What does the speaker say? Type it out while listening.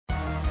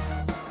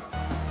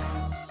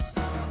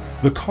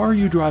The car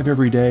you drive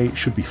every day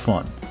should be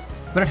fun.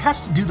 But it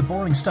has to do the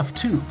boring stuff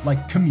too,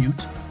 like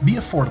commute, be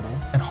affordable,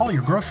 and haul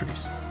your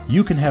groceries.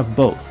 You can have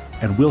both,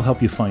 and we'll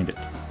help you find it.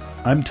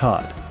 I'm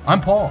Todd.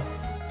 I'm Paul,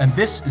 and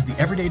this is the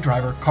Everyday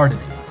Driver Car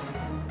Debate.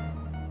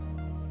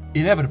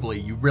 Inevitably,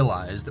 you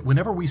realize that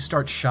whenever we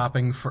start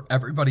shopping for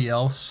everybody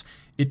else,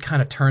 it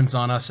kind of turns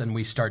on us and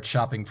we start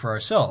shopping for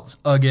ourselves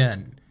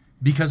again.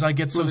 Because I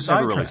get so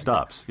sidetracked. It never really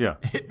stops. Yeah,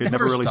 it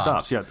never really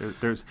stops. Yeah,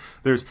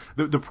 there's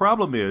the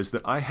problem is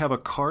that I have a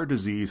car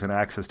disease and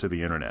access to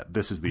the internet.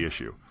 This is the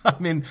issue. I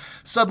mean,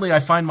 suddenly I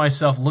find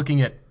myself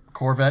looking at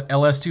Corvette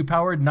LS2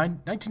 powered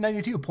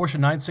 1992 Porsche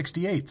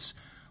 968s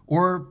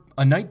or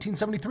a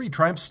 1973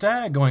 Triumph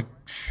Stag, going,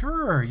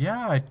 sure,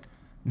 yeah, I'd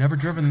never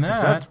driven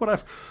that. That's what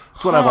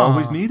I've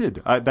always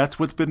needed. That's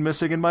what's been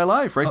missing in my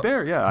life, right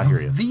there. Yeah, I hear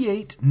you.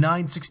 V8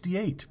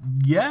 968.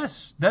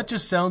 Yes, that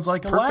just sounds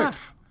like a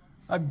laugh.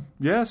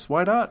 Yes,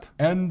 why not?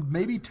 And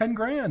maybe 10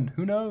 grand.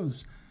 Who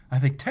knows? I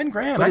think 10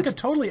 grand. But I could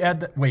totally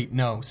add that. Wait,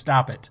 no,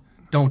 stop it.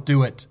 Don't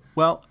do it.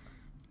 Well,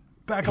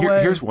 back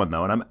away. Here's one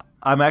though, and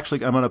I'm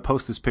going to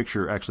post this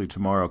picture actually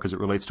tomorrow because it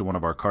relates to one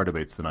of our car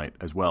debates tonight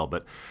as well.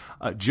 But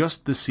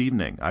just this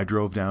evening, I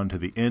drove down to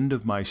the end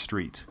of my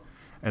street,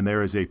 and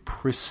there is a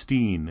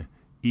pristine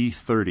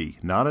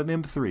E30, not an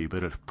M3,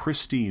 but a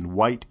pristine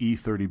white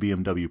E30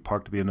 BMW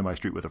parked at the end of my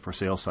street with a for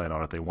sale sign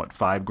on it. They want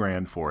 $5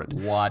 grand for it.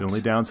 What? The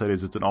only downside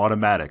is it's an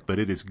automatic, but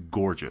it is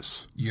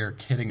gorgeous. You're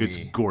kidding me. It's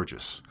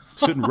gorgeous.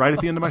 Sitting right at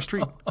the end of my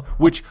street,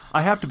 which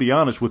I have to be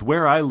honest, with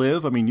where I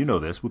live, I mean, you know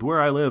this, with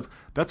where I live,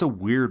 that's a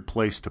weird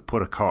place to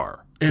put a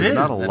car. It is.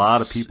 Not a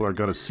lot of people are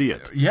going to see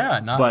it. Yeah,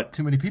 not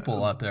too many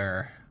people out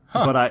there.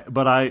 Huh.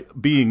 But I,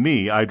 being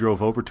me, I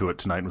drove over to it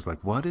tonight and was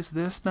like, "What is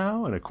this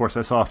now?" And of course,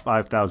 I saw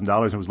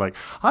 $5,000 and was like,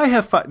 "I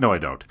have five." No, I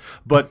don't.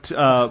 But then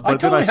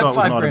I saw it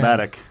was an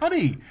automatic.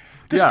 Honey,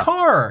 this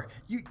car,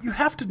 you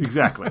have to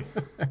exactly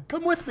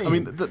come with me. I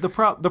mean, the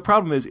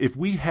problem is if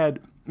we had,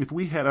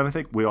 and I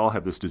think we all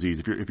have this disease.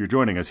 If you're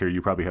joining us here,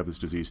 you probably have this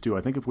disease too. I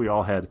think if we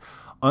all had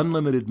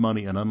unlimited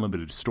money and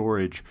unlimited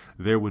storage,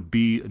 there would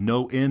be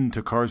no end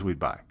to cars we'd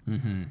buy,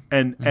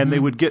 and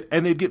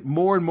they'd get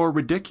more and more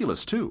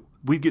ridiculous too.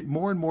 We'd get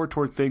more and more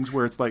toward things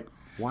where it's like,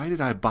 why did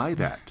I buy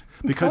that?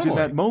 Because in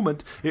that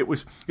moment, it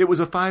was a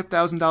 $5,000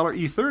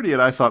 E30, and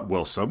I thought,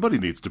 well, somebody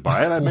needs to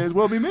buy it. I may as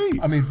well be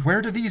me. I mean,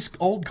 where do these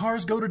old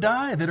cars go to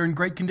die that are in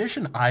great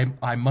condition?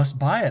 I must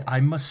buy it. I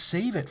must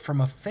save it from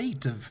a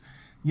fate of,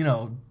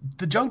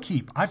 the junk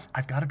heap.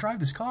 I've got to drive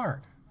this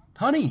car,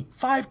 honey.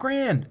 $5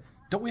 grand.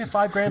 Don't we have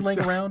 $5 grand laying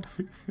around?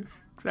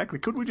 Exactly.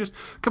 Couldn't we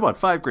come on,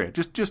 $5 grand,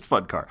 just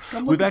fun car.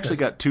 We've actually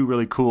got two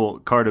really cool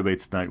car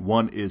debates tonight.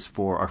 One is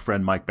for our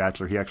friend Mike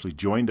Batchelor. He actually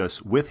joined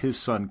us with his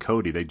son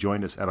Cody. They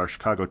joined us at our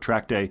Chicago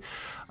track day.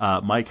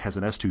 Mike has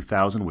an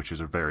S2000, which is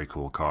a very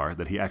cool car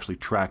that he actually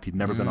tracked. He'd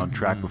never been on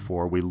track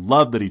before. We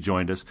love that he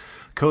joined us.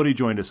 Cody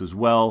joined us as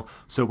well.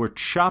 So we're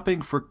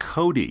shopping for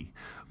Cody,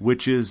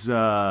 which is,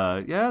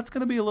 it's going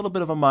to be a little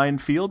bit of a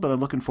minefield, but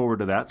I'm looking forward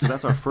to that. So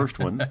that's our first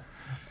one.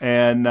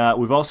 And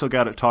we've also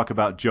got to talk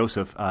about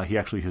Joseph. He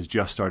actually has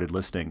just started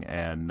listening,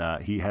 and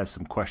he has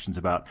some questions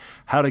about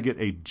how to get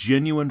a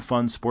genuine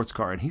fun sports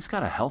car. And he's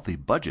got a healthy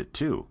budget,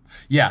 too.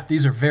 Yeah,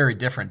 these are very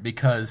different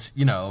because,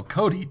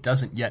 Cody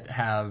doesn't yet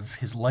have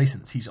his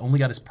license. He's only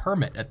got his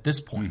permit at this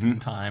point in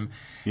time.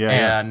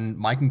 And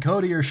Mike and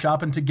Cody are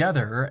shopping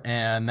together,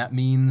 and that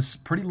means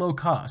pretty low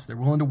cost. They're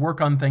willing to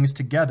work on things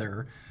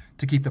together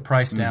to keep the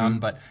price down,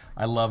 but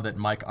I love that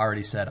Mike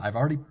already said, I've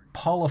already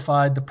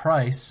Paulified the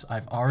price.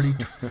 I've already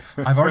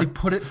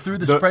put it through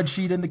the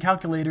spreadsheet and the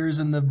calculators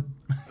and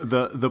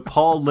the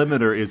Paul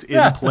limiter is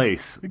in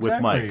place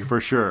with Mike for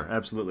sure.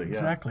 Absolutely.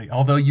 Exactly.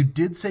 Although you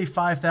did say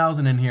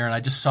 5,000 in here and I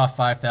just saw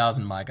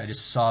 5,000, Mike. I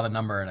just saw the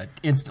number and I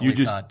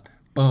instantly thought,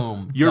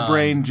 boom. Your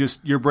brain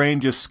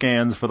just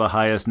scans for the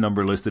highest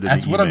number listed in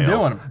That's the email. That's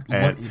what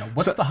I'm doing.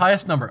 What's the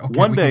highest number?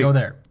 Okay, we can go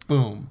there.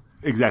 Boom.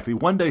 Exactly.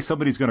 One day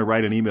somebody's going to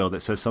write an email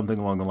that says something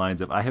along the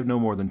lines of, I have no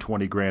more than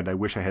 20 grand. I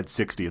wish I had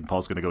 60. And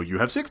Paul's going to go, you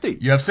have 60.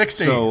 You have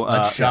 60. So,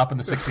 let's shop in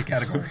the 60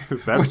 category.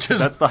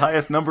 That's the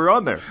highest number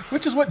on there.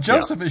 Which is what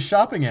Joseph is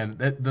shopping in.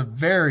 The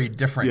very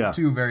different,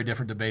 two very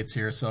different debates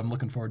here. So I'm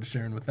looking forward to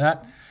sharing with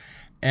that.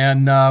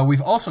 And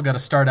we've also got to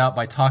start out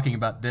by talking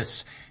about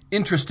this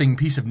interesting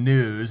piece of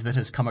news that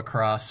has come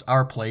across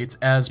our plates,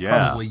 as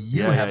probably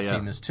you have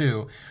seen this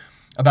too,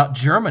 about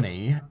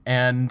Germany,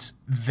 and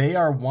they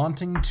are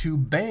wanting to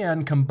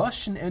ban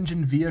combustion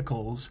engine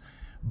vehicles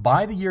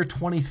by the year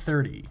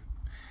 2030.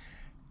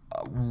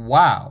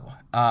 Wow.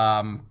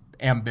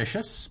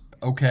 Ambitious.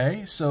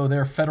 Okay, so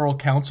their federal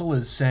council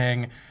is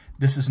saying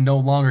this is no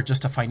longer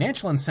just a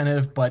financial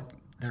incentive, but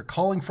they're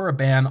calling for a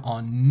ban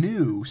on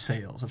new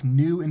sales of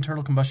new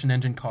internal combustion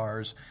engine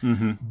cars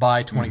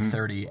by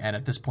 2030. And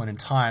at this point in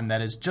time, that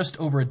is just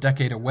over a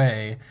decade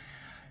away.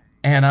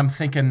 And I'm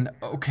thinking,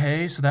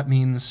 okay, so that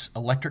means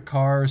electric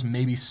cars,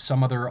 maybe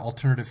some other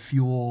alternative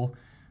fuel,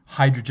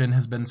 hydrogen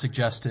has been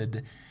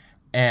suggested.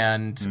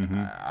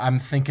 And I'm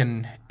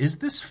thinking, is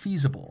this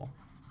feasible?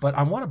 But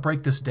I want to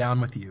break this down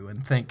with you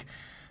and think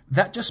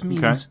that just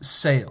means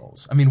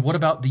sales. I mean, what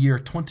about the year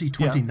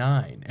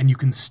 2029? And you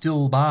can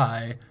still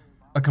buy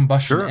a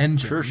combustion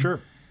engine.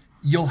 Sure.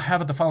 You'll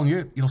have it the following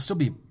year. It'll still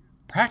be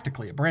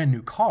practically a brand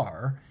new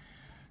car.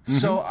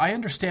 So I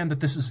understand that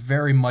this is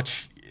very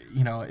much,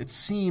 it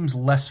seems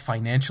less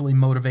financially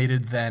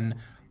motivated than,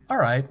 all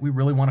right, we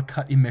really want to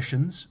cut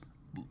emissions.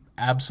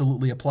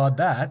 Absolutely applaud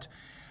that.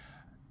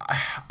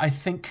 I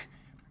think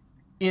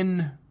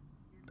in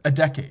a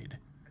decade,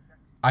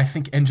 I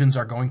think engines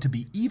are going to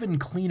be even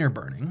cleaner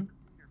burning.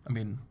 I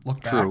mean,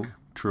 look back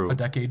a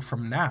decade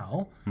from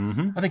now.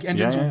 I think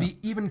engines will be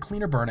even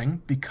cleaner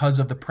burning because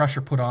of the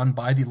pressure put on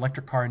by the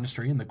electric car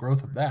industry and the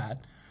growth of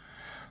that.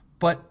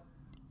 But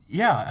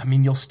yeah, I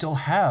mean, there'll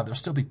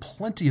still be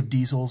plenty of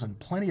diesels and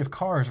plenty of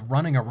cars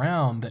running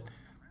around that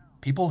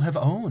people have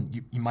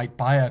owned. You might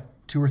buy a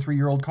 2 or 3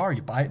 year old car.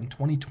 You buy it in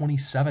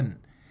 2027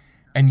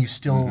 and you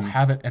still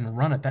have it and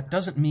run it. That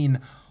doesn't mean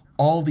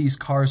all these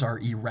cars are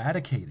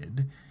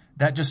eradicated.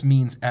 That just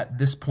means at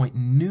this point,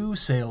 new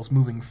sales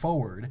moving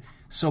forward.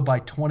 So by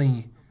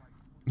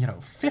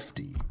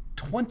 2050,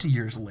 20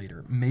 years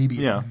later,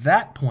 maybe at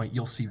that point,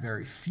 you'll see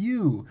very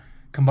few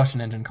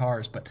combustion engine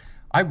cars. But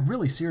I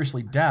really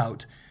seriously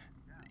doubt,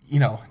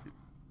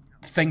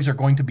 things are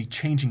going to be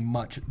changing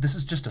much. This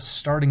is just a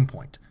starting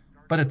point,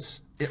 but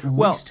it's at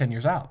least 10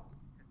 years out.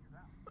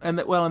 And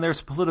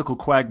there's political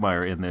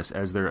quagmire in this,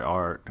 as there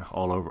are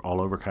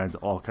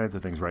all kinds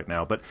of things right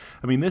now. But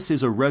I mean, this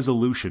is a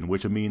resolution,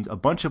 which means a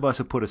bunch of us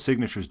have put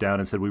signatures down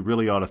and said we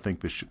really ought to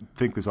think this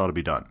ought to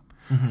be done.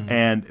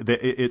 And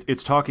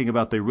it's talking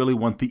about they really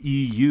want the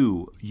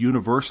EU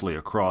universally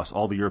across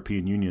all the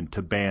European Union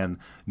to ban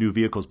new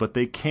vehicles, but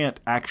they can't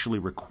actually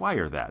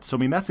require that. So I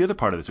mean, that's the other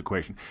part of this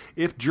equation.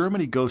 If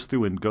Germany goes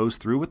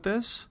through with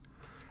this,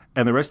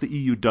 and the rest of the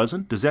EU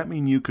doesn't, does that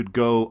mean you could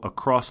go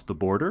across the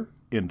border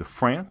into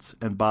France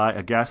and buy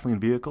a gasoline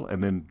vehicle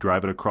and then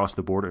drive it across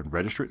the border and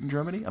register it in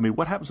Germany? I mean,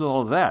 what happens with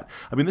all of that?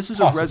 I mean, this is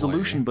a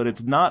resolution, but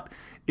it's not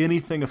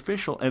anything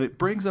official. And it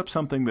brings up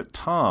something that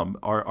Tom,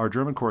 our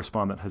German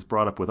correspondent, has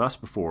brought up with us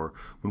before.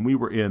 When we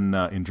were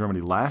in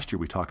Germany last year,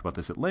 we talked about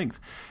this at length,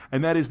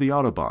 and that is the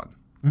Autobahn.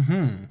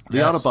 The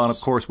Autobahn, of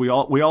course, we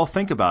all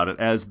think about it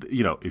as,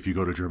 if you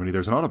go to Germany,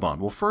 there's an Autobahn.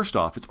 Well, first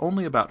off, it's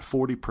only about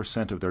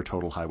 40% of their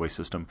total highway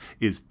system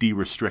is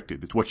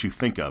de-restricted. It's what you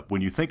think of.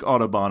 When you think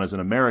Autobahn as an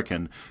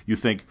American, you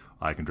think,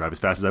 I can drive as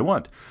fast as I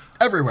want.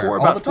 Everywhere,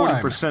 all the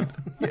time. 40%.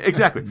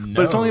 Exactly. No.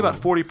 But it's only about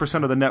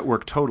 40% of the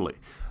network totally.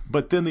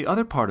 But then the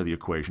other part of the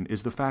equation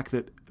is the fact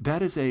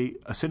that is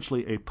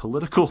essentially a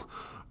political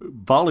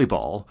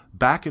volleyball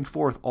back and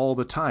forth all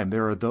the time.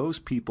 There are those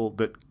people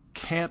that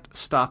can't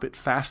stop it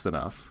fast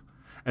enough,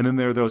 and then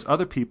there are those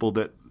other people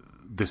that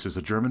this is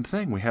a German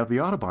thing. We have the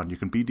Autobahn. You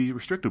can be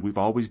de-restricted. We've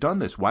always done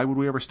this. Why would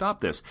we ever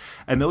stop this?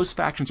 And those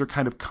factions are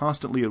kind of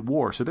constantly at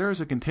war. So there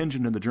is a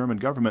contingent in the German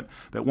government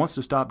that wants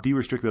to stop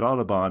de-restricted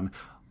Autobahn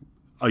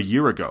a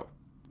year ago,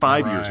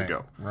 5 years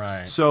ago.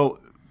 Right. So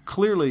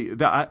clearly,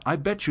 I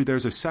bet you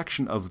there's a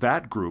section of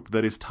that group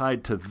that is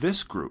tied to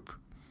this group.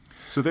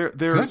 So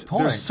there's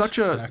such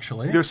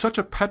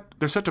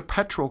a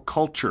petrol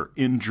culture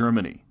in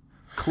Germany.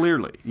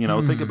 Clearly,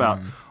 think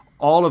about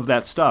all of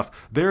that stuff.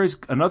 There is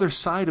another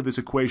side of this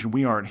equation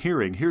we aren't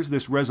hearing. Here's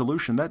this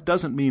resolution. That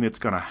doesn't mean it's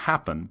going to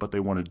happen, but they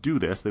want to do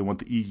this. They want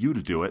the EU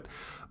to do it.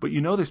 But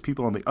there's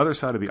people on the other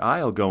side of the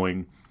aisle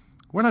going,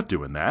 we're not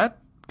doing that.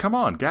 Come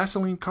on,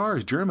 gasoline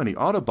cars, Germany,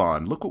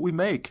 Autobahn, look what we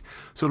make.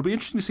 So it'll be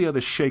interesting to see how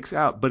this shakes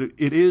out. But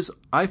it is,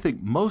 I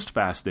think, most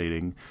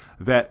fascinating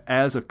that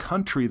as a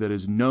country that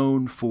is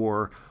known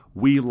for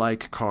we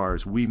like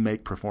cars, we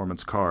make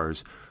performance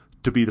cars,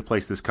 to be the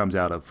place this comes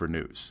out of for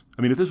news.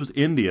 I mean, if this was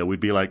India, we'd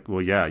be like,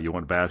 well, yeah, you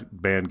want to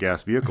ban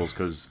gas vehicles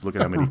because look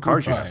at how many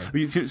cars you have.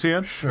 You see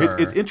it? Sure.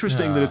 It's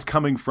interesting that it's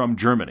coming from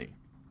Germany.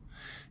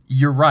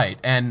 You're right.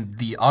 And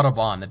the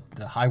Autobahn,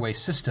 the highway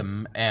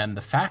system, and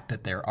the fact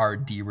that there are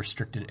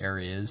de-restricted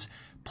areas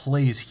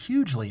plays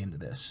hugely into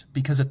this.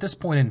 Because at this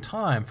point in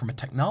time, from a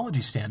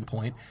technology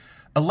standpoint,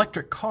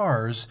 electric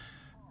cars,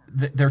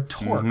 their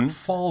torque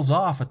falls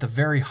off at the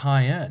very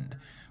high end.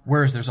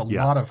 Whereas there's a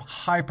lot of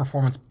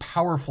high-performance,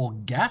 powerful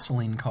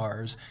gasoline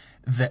cars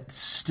that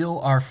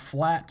still are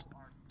flat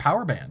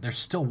power band. They're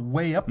still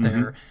way up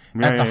there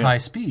at the high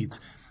speeds.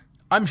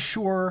 I'm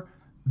sure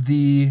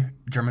the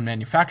German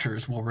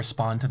manufacturers will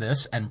respond to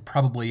this, and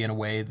probably in a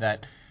way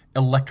that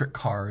electric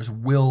cars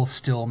will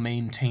still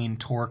maintain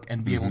torque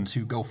and be able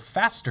to go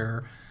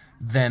faster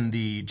than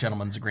the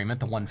gentleman's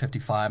agreement, the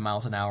 155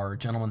 miles an hour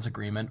gentleman's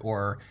agreement,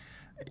 or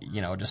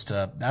just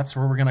that's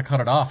where we're going to cut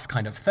it off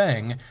kind of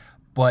thing.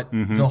 But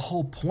the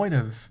whole point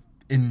of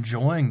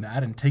enjoying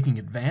that and taking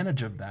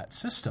advantage of that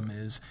system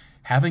is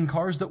having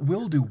cars that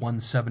will do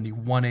 170,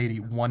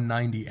 180,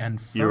 190,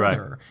 and further. You're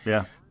right.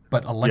 Yeah.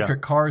 But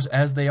electric cars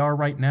as they are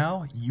right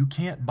now, you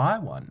can't buy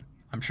one.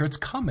 I'm sure it's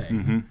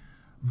coming.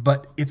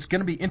 But it's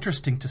going to be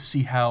interesting to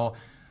see how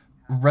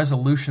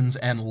resolutions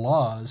and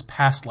laws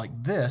passed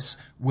like this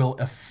will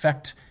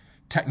affect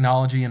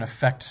technology and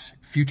affect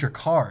future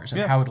cars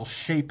and how it'll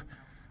shape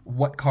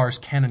what cars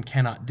can and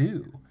cannot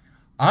do.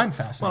 I'm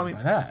fascinated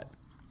by that.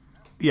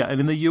 Yeah, and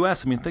in the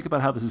U.S., I mean, think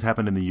about how this has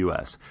happened in the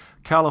U.S.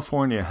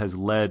 California has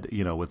led,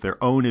 with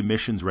their own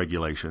emissions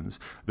regulations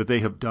that they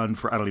have done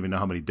for, I don't even know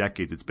how many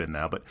decades it's been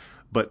now,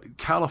 but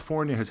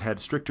California has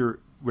had stricter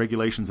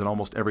regulations in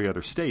almost every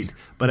other state.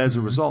 But as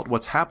a result,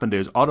 what's happened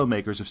is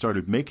automakers have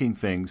started making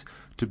things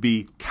to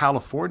be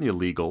California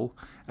legal,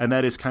 and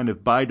that is kind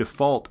of by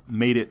default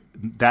made it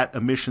that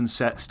emission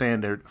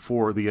standard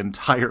for the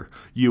entire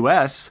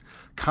U.S.,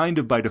 kind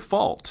of by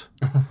default.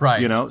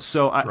 Right.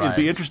 So it'd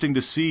be interesting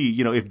to see,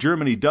 if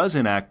Germany does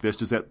enact this,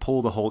 does that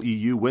pull the whole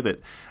EU with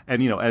it?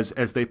 And,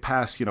 as they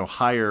pass,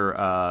 higher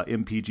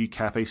MPG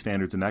CAFE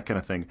standards and that kind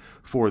of thing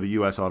for the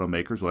U.S.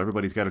 automakers, well,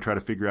 everybody's got to try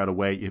to figure out a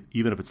way,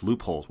 even if it's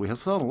loopholes. We have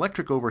some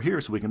electric over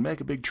here so we can make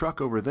a big truck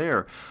over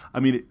there. I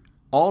mean,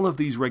 all of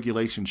these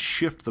regulations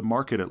shift the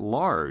market at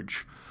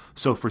large.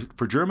 So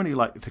for Germany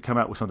to come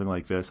out with something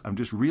like this, I'm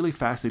just really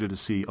fascinated to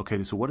see,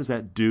 okay, so what does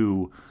that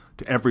do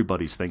to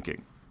everybody's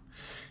thinking?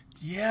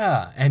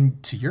 Yeah,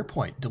 and to your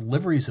point,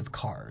 deliveries of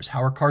cars,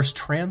 how are cars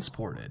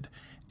transported,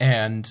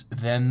 and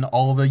then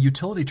all the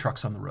utility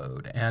trucks on the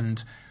road,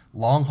 and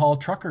long-haul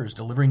truckers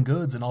delivering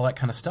goods and all that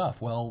kind of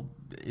stuff. Well,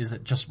 is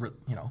it just,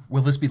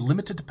 will this be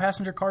limited to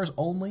passenger cars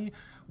only?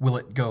 Will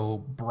it go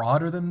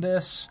broader than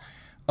this?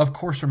 Of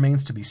course,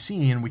 remains to be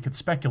seen. We could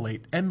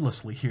speculate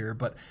endlessly here,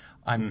 but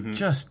I'm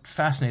just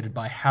fascinated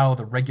by how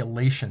the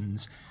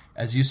regulations,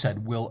 as you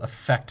said, will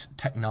affect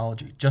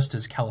technology, just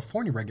as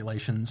California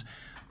regulations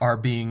are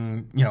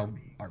being,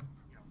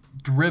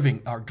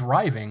 are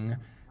driving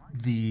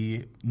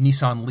the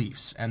Nissan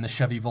Leafs and the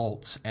Chevy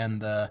Volts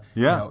and the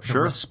the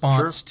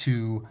response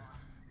to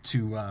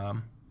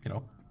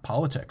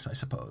politics, I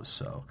suppose.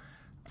 So,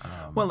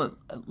 well,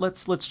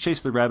 let's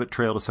chase the rabbit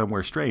trail to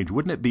somewhere strange.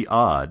 Wouldn't it be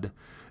odd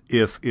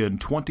if in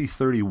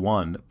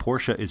 2031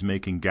 Porsche is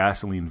making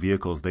gasoline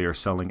vehicles they are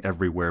selling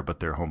everywhere but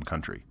their home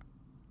country?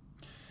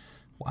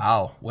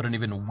 Wow, what an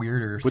even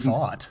weirder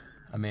thought.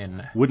 I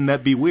mean, wouldn't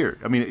that be weird?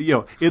 I mean,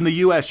 in the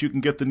U.S. you can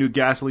get the new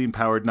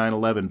gasoline-powered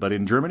 911, but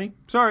in Germany,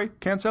 sorry,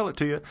 can't sell it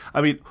to you. I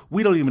mean,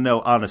 we don't even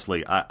know,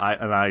 honestly,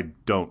 I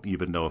don't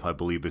even know if I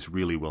believe this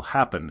really will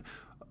happen,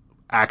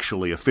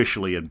 actually,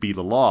 officially, and be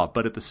the law.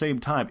 But at the same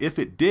time, if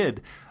it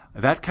did,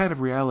 that kind of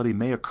reality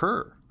may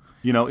occur.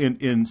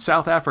 In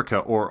South Africa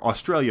or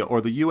Australia or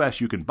the U.S.,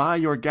 you can buy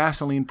your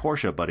gasoline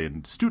Porsche, but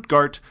in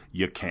Stuttgart,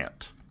 you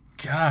can't.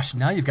 Gosh,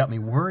 now you've got me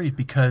worried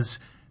because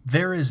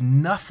there is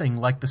nothing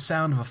like the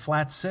sound of a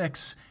flat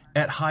six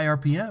at high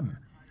RPM.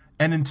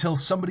 And until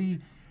somebody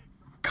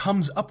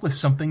comes up with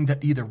something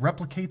that either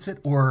replicates it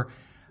or,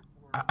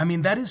 I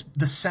mean, that is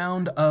the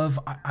sound of,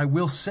 I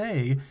will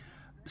say,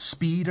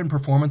 speed and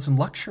performance and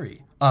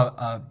luxury.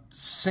 A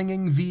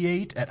singing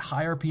V8 at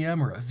high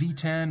RPM or a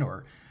V10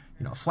 or,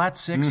 a flat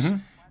six.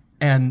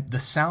 And the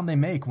sound they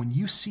make when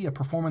you see a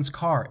performance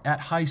car at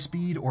high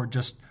speed or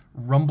just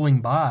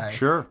rumbling by,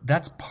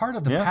 that's part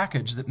of the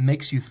package that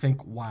makes you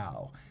think,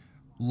 wow,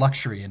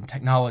 luxury and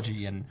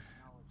technology and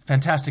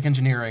fantastic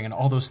engineering and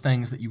all those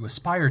things that you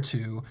aspire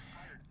to,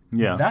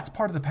 that's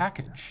part of the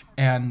package.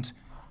 And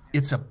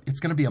it's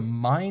going to be a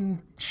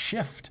mind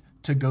shift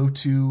to go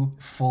to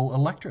full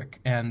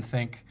electric and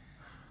think,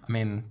 I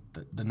mean,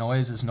 the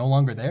noise is no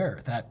longer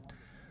there.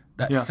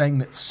 That thing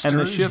that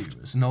stirs you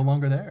is no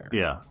longer there.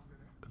 Yeah.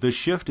 The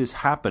shift is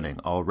happening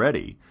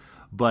already,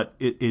 but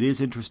it is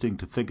interesting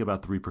to think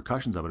about the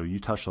repercussions of it. You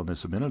touched on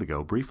this a minute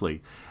ago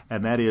briefly,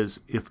 and that is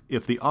if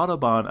the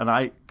Autobahn, and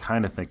I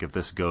kind of think if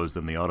this goes,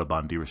 then the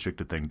Autobahn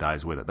de-restricted thing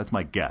dies with it. That's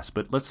my guess.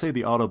 But let's say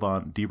the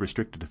Autobahn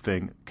de-restricted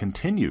thing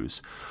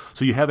continues.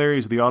 So you have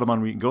areas of the Autobahn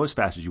where you can go as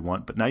fast as you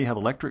want, but now you have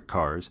electric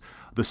cars.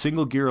 The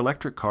single-gear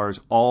electric cars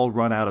all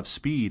run out of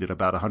speed at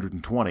about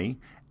 120,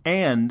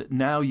 and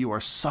now you are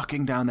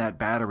sucking down that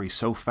battery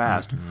so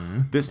fast.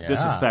 This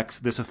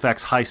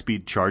affects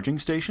high-speed charging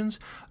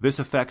stations. This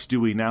affects, do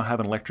we now have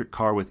an electric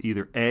car with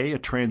either a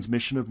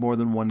transmission of more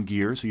than one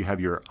gear, so you have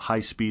your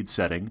high-speed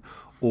setting,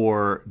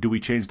 or do we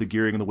change the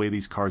gearing and the way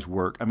these cars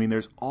work? I mean,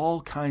 there's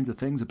all kinds of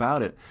things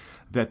about it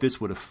that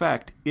this would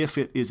affect if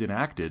it is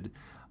enacted.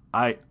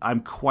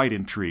 I'm quite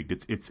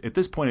intrigued. It's at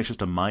this point it's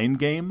just a mind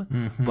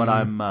game, but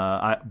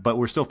but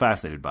we're still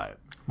fascinated by it.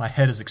 My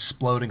head is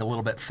exploding a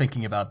little bit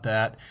thinking about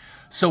that.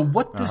 So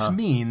what this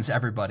means,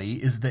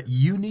 everybody, is that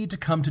you need to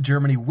come to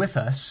Germany with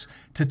us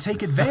to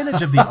take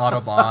advantage of the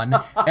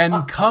Autobahn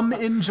and come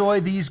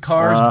enjoy these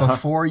cars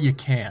before you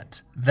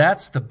can't.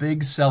 That's the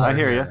big seller I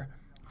hear here.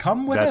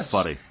 Come with us.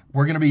 That's funny.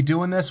 We're going to be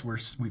doing this.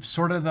 We've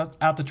sorted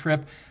out the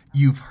trip.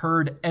 You've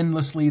heard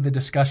endlessly the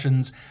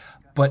discussions.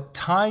 But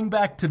tying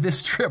back to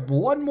this trip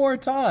one more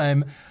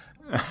time,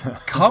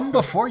 come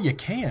before you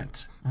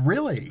can't.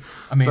 Really?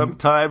 I mean,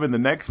 sometime in the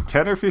next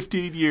 10 or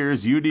 15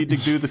 years, you need to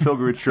do the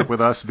pilgrimage trip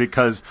with us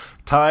because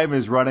time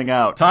is running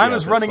out. Time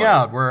is running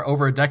out. We're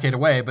over a decade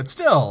away, but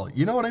still,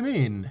 you know what I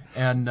mean.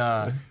 And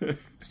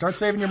start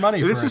saving your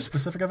money for a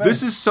specific event.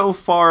 This is so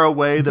far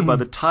away that by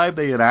the time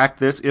they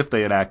enact this, if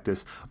they enact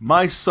this,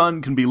 my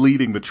son can be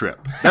leading the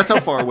trip. That's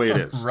how far away it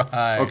is.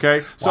 Right.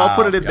 Okay? So I'll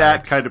put it in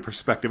that kind of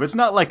perspective. It's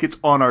not like it's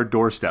on our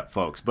doorstep,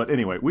 folks. But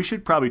anyway, we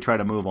should probably try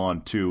to move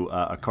on to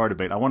a car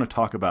debate. I want to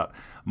talk about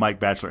Mike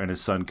Batchelor and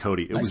his son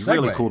Cody. It was segue.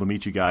 really cool to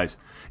meet you guys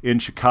in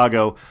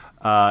Chicago.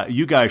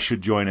 You guys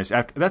should join us.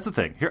 That's the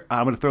thing. Here,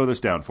 I'm going to throw this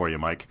down for you,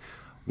 Mike.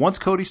 Once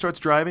Cody starts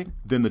driving,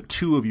 then the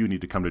two of you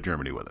need to come to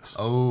Germany with us.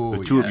 Oh,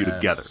 the two of you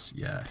together.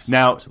 Yes,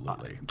 now,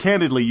 absolutely.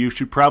 Candidly, you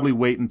should probably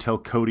wait until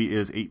Cody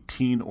is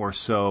 18 or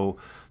so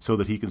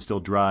that he can still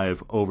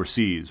drive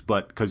overseas.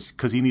 But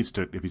because he needs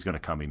to, if he's going to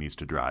come, he needs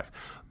to drive.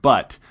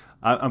 But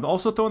I'm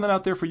also throwing that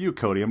out there for you,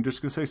 Cody. I'm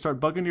just going to say start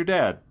bugging your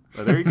dad.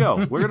 There you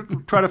go. We're going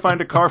to try to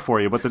find a car for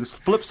you. But the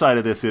flip side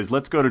of this is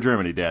let's go to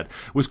Germany, Dad.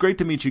 It was great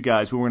to meet you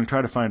guys. We're going to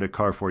try to find a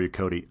car for you,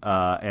 Cody.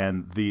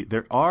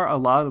 There are a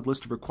lot of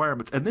list of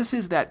requirements. And this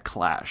is that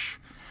clash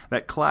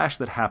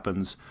that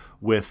happens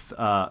with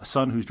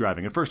son who's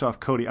driving. And first off,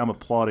 Cody, I'm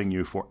applauding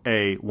you for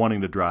A,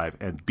 wanting to drive,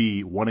 and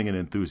B, wanting an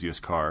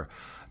enthusiast car.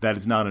 That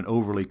is not an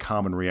overly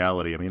common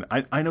reality. I mean,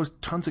 I know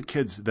tons of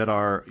kids that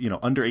are,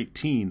 under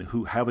 18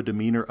 who have a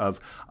demeanor of,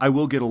 I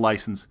will get a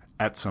license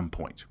at some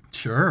point.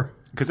 Sure.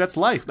 Because that's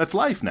life. That's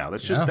life now.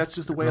 That's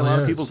just the way a lot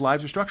of people's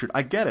lives are structured.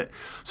 I get it.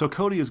 So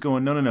Cody is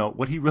going, no.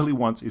 What he really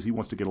wants is he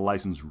wants to get a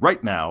license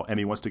right now, and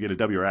he wants to get a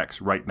WRX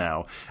right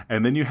now.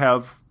 And then you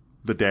have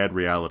the dad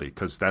reality,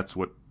 because that's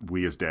what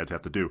we as dads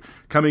have to do.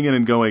 Coming in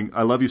and going,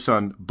 I love you,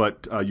 son,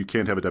 but you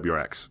can't have a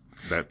WRX.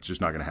 That's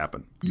just not going to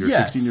happen. You're a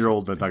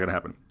 16-year-old, that's not going to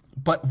happen.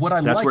 But what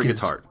That's where it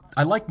gets hard.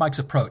 I like Mike's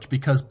approach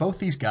because both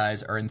these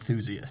guys are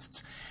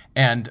enthusiasts.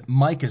 And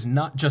Mike is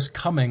not just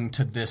coming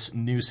to this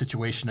new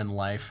situation in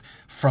life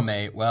from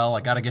I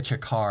got to get you a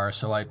car.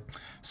 So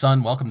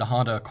son, welcome to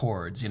Honda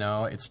Accords.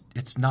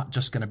 It's not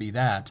just going to be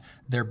that.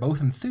 They're both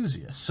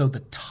enthusiasts. So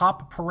the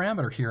top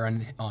parameter here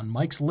on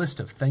Mike's list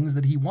of things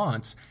that he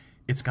wants,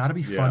 it's got to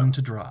be fun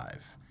to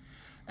drive.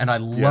 And I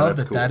love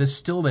that that is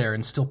still there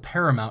and still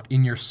paramount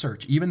in your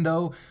search. Even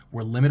though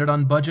we're limited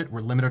on budget,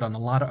 we're limited on a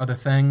lot of other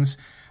things,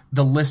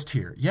 the list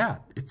here,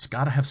 it's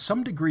got to have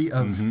some degree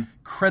of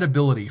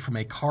credibility from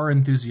a car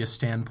enthusiast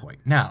standpoint.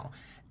 Now,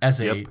 as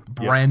a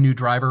brand new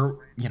driver,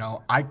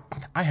 I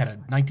had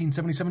a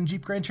 1977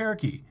 Jeep Grand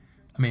Cherokee.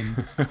 I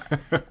mean...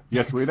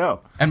 Yes, we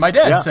know. And my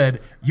dad said,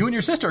 you and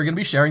your sister are going to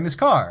be sharing this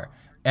car,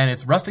 and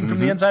it's rusting from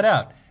the inside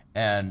out.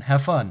 And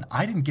have fun.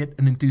 I didn't get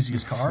an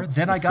enthusiast car.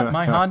 Then I got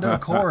my Honda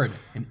Accord,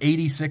 an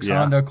 86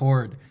 Honda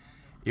Accord.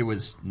 It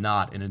was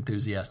not an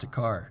enthusiastic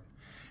car.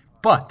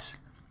 But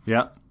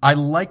I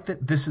like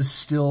that this is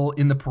still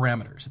in the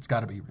parameters. It's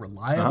got to be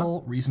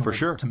reliable,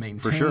 reasonable to maintain.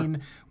 For sure.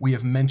 We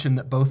have mentioned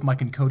that both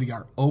Mike and Cody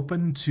are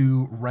open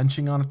to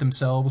wrenching on it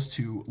themselves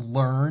to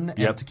learn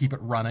and to keep it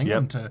running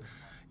and to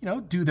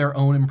do their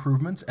own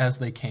improvements as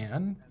they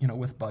can,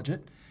 with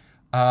budget.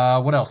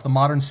 What else? The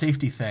modern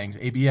safety things,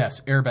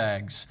 ABS,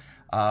 airbags,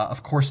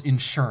 of course,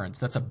 insurance.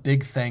 That's a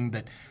big thing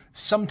that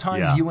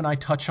sometimes you and I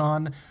touch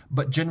on,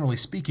 but generally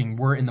speaking,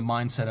 we're in the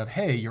mindset of,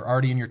 hey, you're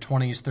already in your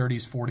 20s,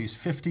 30s, 40s,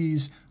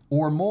 50s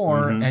or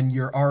more, and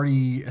you're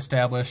already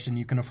established and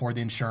you can afford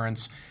the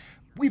insurance.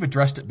 We've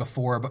addressed it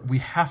before, but we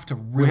have to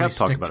really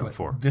stick to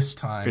it this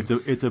time.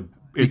 It's a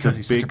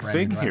big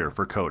thing here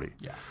for Cody.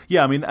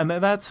 I mean, and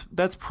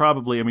that's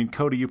probably, I mean,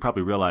 Cody, you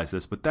probably realize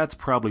this, but that's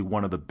probably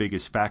one of the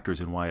biggest factors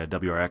in why a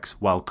WRX,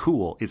 while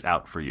cool, is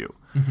out for you.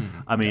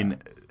 I mean,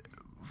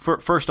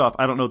 first off,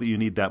 I don't know that you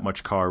need that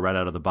much car right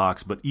out of the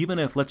box, but even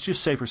if, let's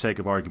just say for sake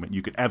of argument,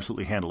 you could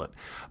absolutely handle it.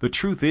 The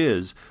truth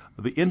is,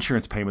 the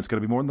insurance payment's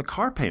going to be more than the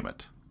car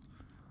payment.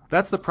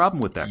 That's the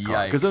problem with that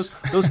car. Because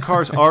those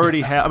cars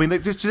already have, I mean,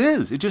 it just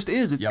is.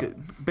 It's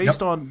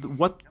based on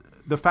what...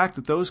 The fact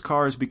that those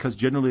cars, because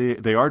generally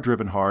they are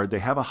driven hard, they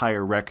have a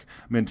higher wreck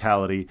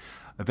mentality,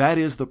 that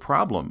is the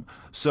problem.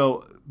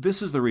 So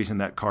this is the reason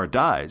that car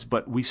dies,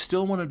 but we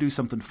still want to do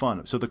something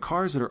fun. So the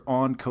cars that are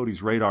on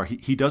Cody's radar,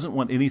 he doesn't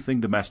want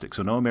anything domestic,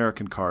 so no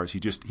American cars. He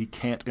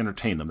can't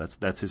entertain them.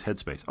 That's his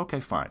headspace.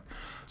 Okay, fine.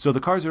 So the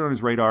cars that are on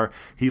his radar,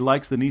 he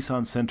likes the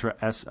Nissan Sentra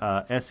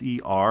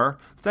SER.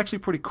 It's actually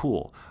pretty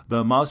cool.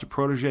 The Mazda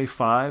Protege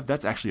 5,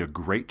 that's actually a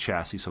great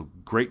chassis, so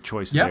great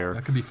choice there.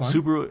 That could be fun.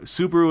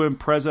 Subaru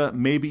Impreza,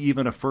 maybe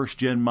even a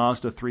first-gen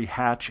Mazda 3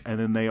 hatch, and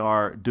then they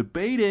are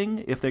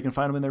debating, if they can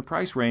find them in their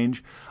price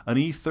range, an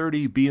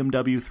E30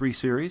 BMW 3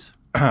 Series.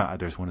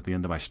 There's one at the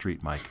end of my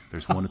street, Mike.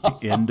 There's one at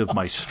the end of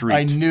my street.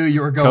 I knew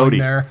you were going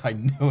there. I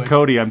knew it.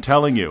 Cody, I'm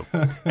telling you.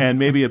 And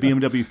maybe a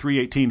BMW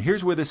 318.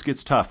 Here's where this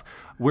gets tough.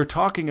 We're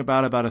talking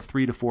about a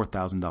 $3,000 to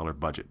 $4,000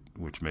 budget,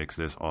 which makes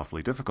this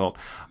awfully difficult.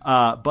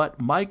 But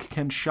Mike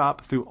can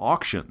shop through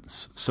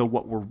auctions. So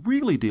what we're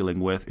really dealing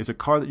with is a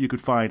car that you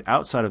could find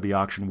outside of the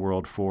auction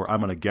world for,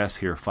 I'm going to guess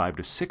here, $5,000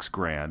 to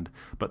 $6,000.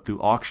 But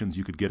through auctions,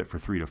 you could get it for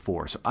 $3,000 to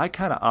 $4,000. So I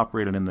kind of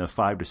operated in the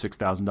 $5,000 to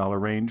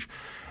 $6,000 range,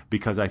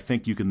 because I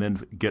think you can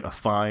then get a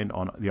find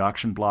on the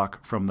auction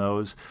block from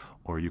those,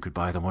 or you could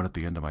buy the one at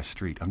the end of my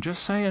street. I'm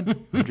just saying.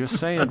 Reach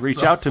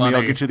so out to funny. me.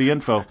 I'll get you the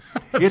info.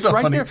 It's so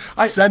right funny. there.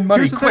 Send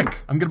money quick.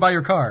 I'm going to buy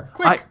your car.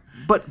 Quick.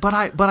 But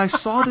I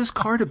saw this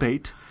car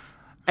debate,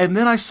 and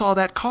then I saw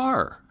that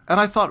car,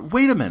 and I thought,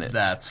 wait a minute.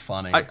 That's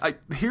funny.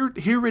 Here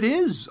it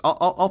is.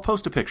 I'll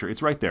post a picture.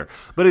 It's right there.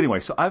 But anyway,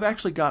 so I've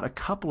actually got a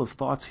couple of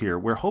thoughts here.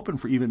 We're hoping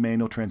for even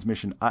manual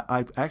transmission.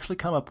 I've actually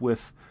come up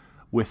with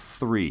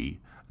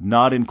three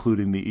not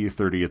including the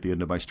E30 at the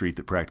end of my street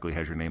that practically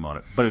has your name on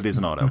it, but it is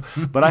an auto.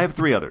 But I have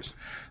 3 others.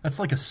 That's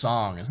like a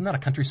song. Isn't that a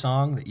country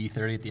song? The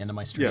E30 at the end of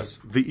my street?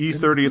 Yes, the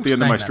E30 at the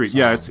end of my street.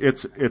 Yeah,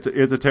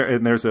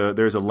 and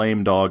there's a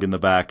lame dog in the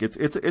back. It's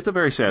a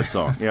very sad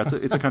song. Yeah,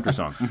 it's a country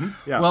song.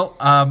 Mm-hmm. Yeah. Well,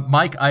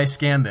 Mike, I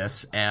scanned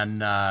this,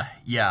 and the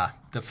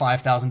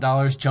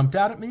 $5,000 jumped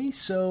out at me.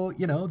 So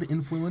the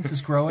influence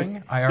is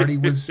growing. I already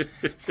was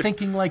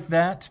thinking like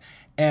that.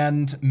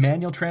 And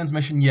manual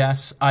transmission,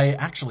 yes. I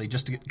actually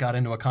just got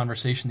into a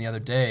conversation the other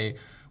day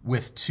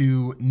with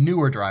 2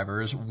 newer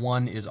drivers.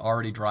 One is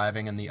already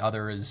driving, and the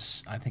other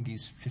is, I think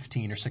he's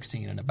 15 or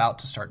 16 and about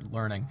to start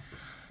learning.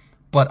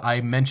 But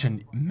I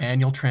mentioned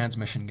manual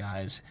transmission,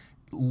 guys.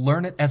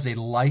 Learn it as a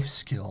life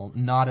skill,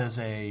 not as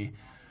a,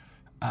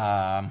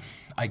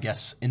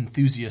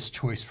 enthusiast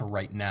choice for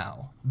right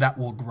now. That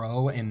will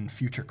grow in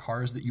future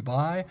cars that you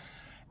buy.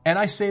 And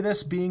I say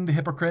this being the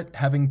hypocrite,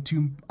 having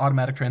 2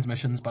 automatic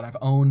transmissions, but I've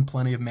owned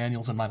plenty of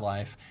manuals in my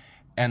life.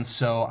 And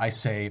so I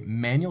say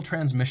manual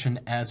transmission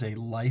as a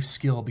life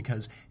skill,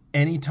 because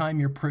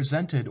anytime you're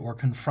presented or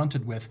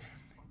confronted with,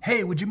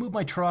 hey, would you move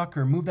my truck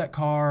or move that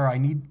car? I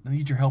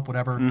need your help,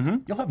 whatever. Mm-hmm.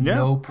 You'll have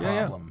no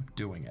problem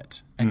doing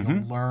it. And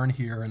you'll learn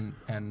here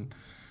and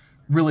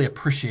really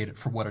appreciate it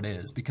for what it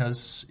is,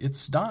 because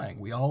it's dying.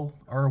 We all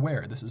are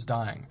aware this is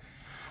dying.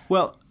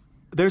 Well,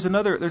 There's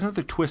another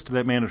twist to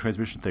that manual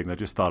transmission thing that I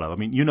just thought of. I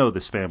mean,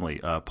 this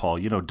family, Paul.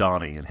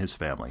 Donnie and his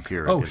family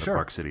here in the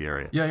Park City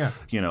area. Yeah.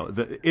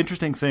 The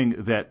interesting thing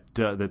that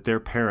their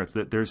parents,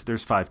 that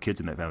there's 5 kids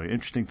in that family. The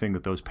interesting thing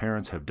that those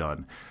parents have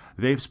done,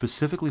 they've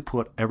specifically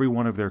put every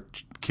one of their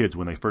kids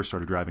when they first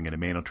started driving in a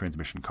manual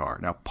transmission car.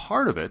 Now,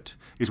 part of it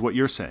is what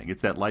you're saying.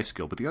 It's that life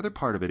skill. But the other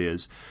part of it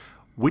is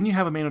when you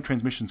have a manual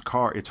transmission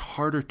car, it's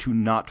harder to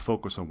not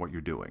focus on what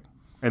you're doing.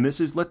 And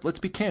this is, let's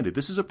be candid,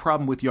 this is a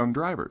problem with young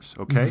drivers,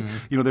 okay?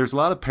 Mm-hmm. There's a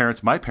lot of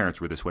parents, my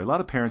parents were this way, a lot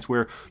of parents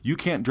where you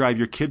can't drive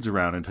your kids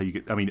around until you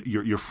get,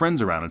 your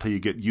friends around until you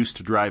get used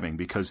to driving,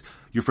 because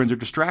your friends are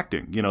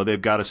distracting.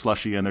 They've got a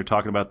slushie and they're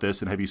talking about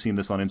this, and have you seen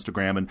this on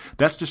Instagram? And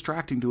that's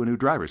distracting to a new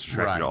driver. It's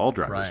distracting to all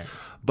drivers. Right.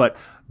 But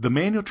the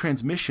manual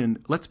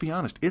transmission, let's be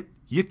honest,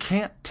 you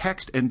can't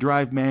text and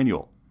drive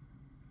manual.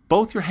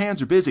 Both your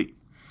hands are busy.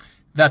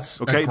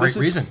 That's a great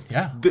reason,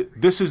 yeah.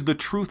 This is the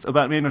truth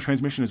about manual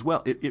transmission as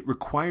well. It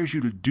requires you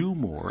to do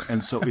more,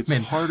 and so it's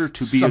harder to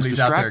be as distracted. Somebody's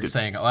out there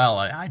saying, well,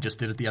 I just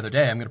did it the other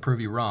day. I'm going to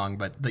prove you wrong.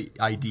 But the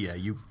idea,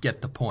 you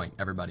get the point,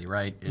 everybody,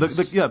 right?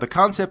 The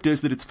concept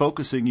is that it's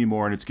focusing you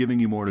more and it's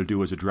giving you more to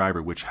do as a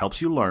driver, which helps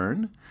you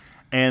learn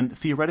and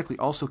theoretically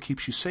also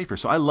keeps you safer.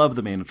 So I love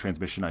the manual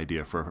transmission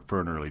idea for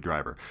an early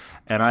driver.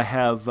 And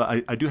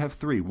I do have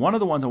 3. One of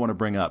the ones I want to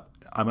bring up,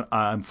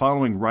 I'm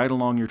following right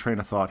along your train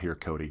of thought here,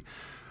 Cody.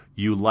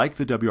 You like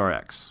the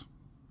WRX.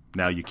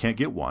 Now, you can't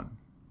get one.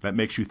 That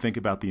makes you think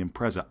about the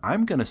Impreza.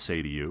 I'm going to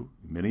say to you,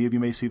 many of you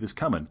may see this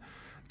coming,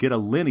 get a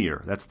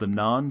linear. That's the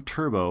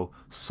non-turbo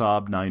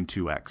Saab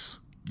 92X.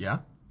 Yeah.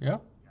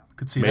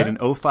 Could see Made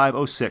that. in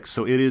 05, 06.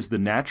 So it is the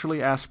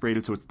naturally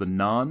aspirated, so it's the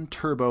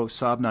non-turbo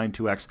Saab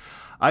 92X.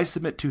 I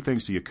submit 2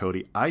 things to you,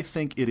 Cody. I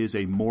think it is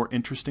a more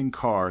interesting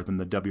car than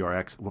the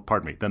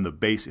WRX, than the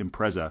base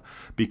Impreza,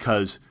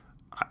 because,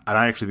 and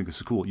I actually think this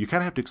is cool, you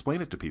kind of have to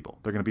explain it to people.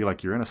 They're going to be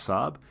like, you're in a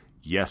Saab?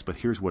 Yes, but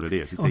here's what it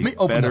is. It's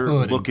a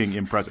better-looking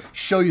Impreza.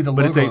 Show you the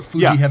logo of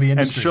Fuji Heavy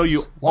Industries. And show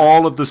you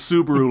all of the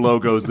Subaru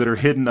logos that are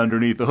hidden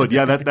underneath the hood.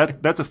 Yeah,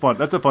 that's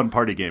a fun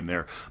party game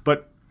there.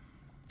 But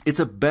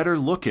it's a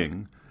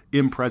better-looking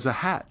Impreza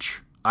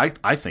hatch. I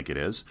think it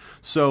is.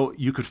 So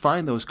you could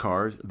find those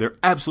cars. They're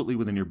absolutely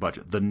within your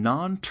budget. The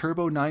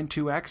non-turbo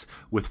 92X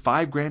with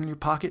 $5,000 in your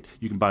pocket,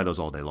 you can buy those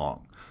all day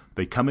long.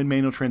 They come in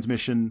manual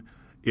transmission.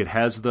 It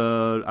has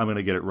I'm going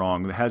to get it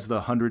wrong. It has the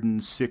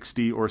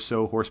 160 or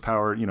so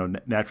horsepower,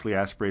 naturally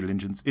aspirated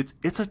engines.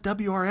 It's a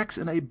WRX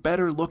in a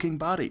better looking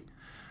body.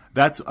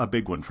 That's a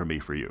big one for me,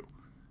 for you.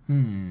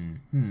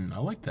 I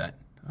like that.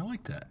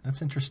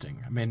 That's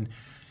interesting. I mean,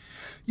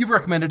 you've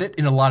recommended it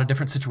in a lot of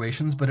different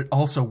situations, but it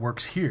also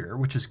works here,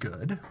 which is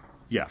good.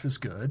 Yeah. Which is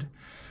good.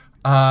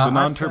 The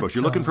non-turbos.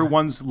 You're looking for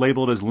ones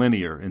labeled as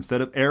linear.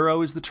 Instead of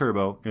aero is the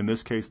turbo. In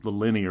this case, the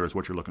linear is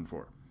what you're looking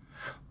for.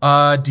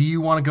 Do you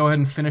want to go ahead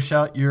and finish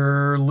out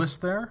your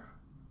list there?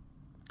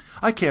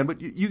 I can, but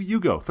you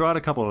go. Throw out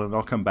a couple and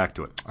I'll come back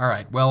to it. All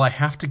right. Well, I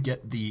have to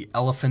get the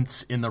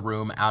elephants in the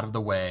room out of the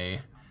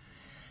way.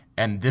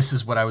 And this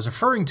is what I was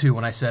referring to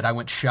when I said I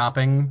went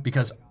shopping,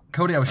 because,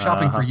 Cody, I was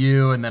shopping for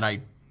you, and then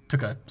I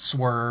took a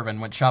swerve and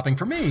went shopping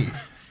for me.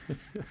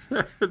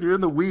 You're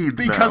in the weeds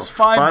because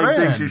now. $5,000.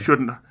 Things you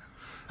shouldn't.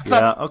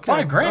 Yeah,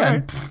 okay. $5,000.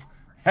 Right.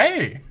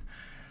 Hey.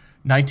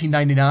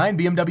 1999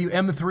 BMW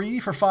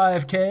M3 for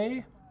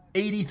 $5,000,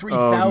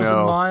 83,000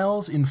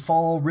 miles in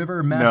Fall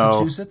River,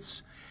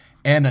 Massachusetts,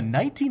 and a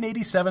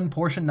 1987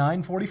 Porsche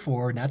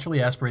 944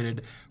 naturally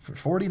aspirated for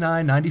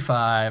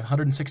 $49,995,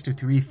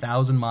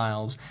 163,000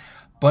 miles.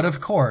 But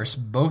of course,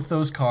 both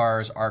those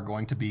cars are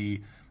going to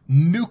be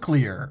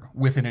nuclear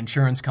with an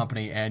insurance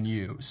company and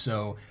you,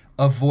 so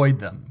avoid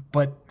them.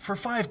 But for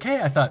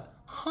 $5,000, I thought,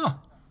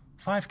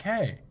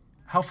 $5,000,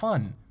 how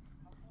fun.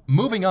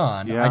 Moving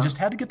on. Yeah. I just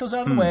had to get those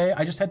out of the way.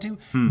 I just had to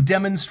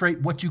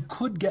demonstrate what you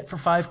could get for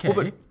 $5K.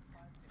 Well,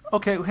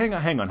 okay, hang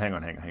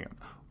on.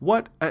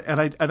 What?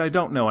 And I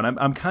don't know, and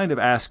I'm kind of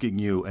asking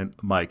you and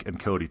Mike and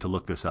Cody to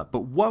look this up.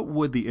 But what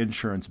would the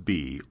insurance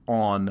be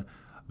on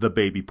the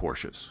baby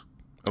Porsches?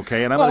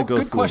 Okay, and I'm going to go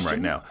through them right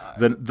now.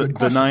 The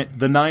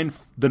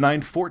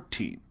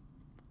 914,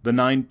 the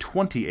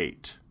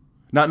 928.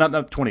 Not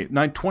 28,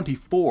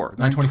 924,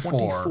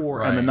 924,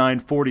 right. And the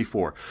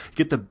 944.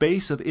 Get the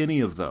base of any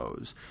of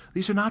those.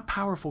 These are not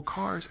powerful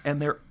cars,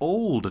 and they're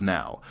old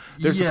now.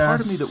 There's a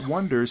part of me that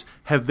wonders,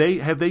 have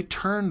they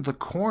turned the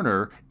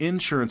corner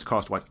insurance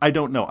cost-wise? I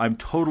don't know. I'm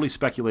totally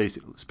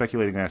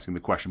speculating asking the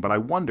question, but I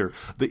wonder,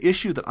 the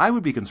issue that I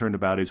would be concerned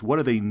about is, what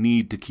do they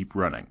need to keep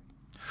running?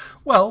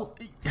 Well,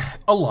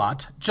 a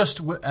lot,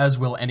 just as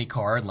will any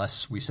car,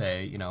 unless we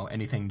say,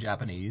 anything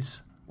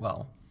Japanese.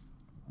 Well,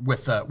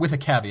 with a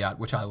caveat,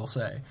 which I will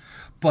say.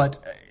 But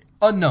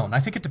unknown. I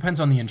think it depends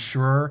on the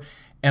insurer,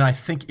 and I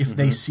think if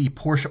they see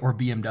Porsche or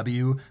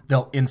BMW,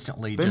 they'll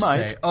instantly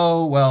say,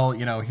 oh, well,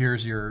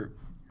 here's your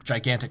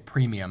gigantic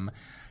premium.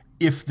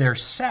 If they're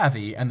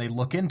savvy and they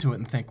look into it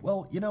and think,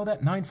 well,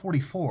 that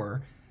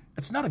 944,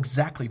 it's not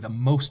exactly the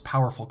most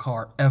powerful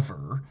car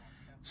ever.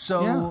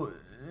 So,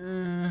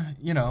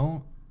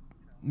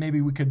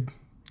 maybe we could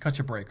cut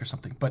you a break or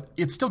something. But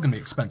it's still going to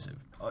be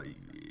expensive.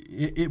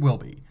 It will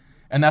be.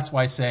 And that's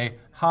why I say,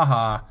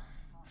 haha,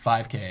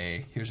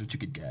 $5K, here's what you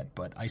could get.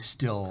 But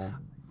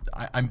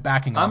I'm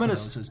backing off of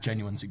those as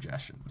genuine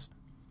suggestions.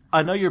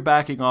 I know you're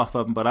backing off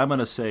of them, but I'm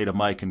going to say to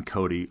Mike and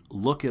Cody,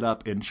 look it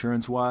up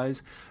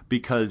insurance-wise,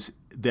 because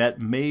it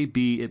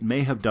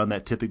may have done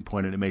that tipping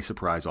point, and it may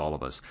surprise all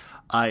of us.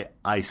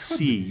 I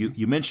see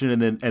you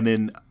mentioned it, and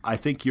then I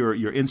think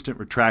your instant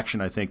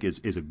retraction, I think, is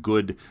a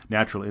good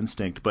natural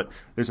instinct. But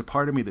there's a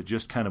part of me that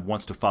just kind of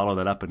wants to follow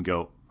that up and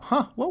go,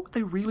 what would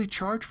they really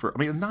charge for? I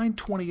mean, a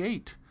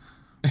 928.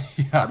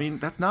 Yeah. I mean,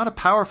 that's not a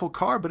powerful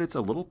car, but it's a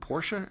little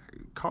Porsche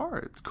car.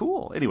 It's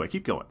cool. Anyway,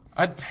 keep going.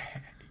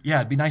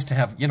 It'd be nice to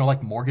have,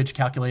 like mortgage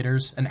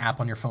calculators, an app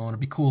on your phone. It'd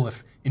be cool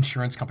if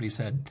insurance companies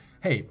said,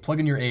 hey, plug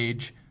in your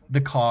age,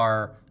 the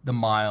car, the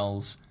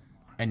miles,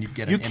 and you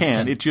get an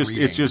instant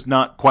reading. It's just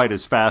not quite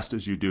as fast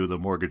as you do the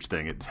mortgage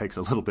thing. It takes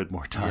a little bit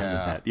more time than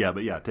that. Yeah,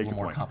 but take your point.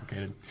 More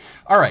complicated.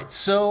 All right,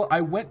 so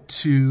I went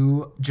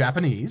to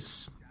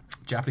Japanese.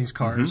 Japanese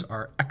cars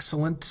are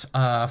excellent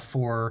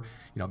for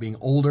being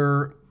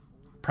older.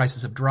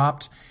 Prices have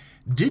dropped.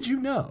 Did you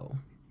know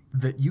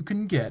that you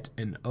can get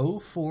an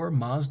 04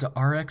 Mazda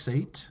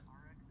RX-8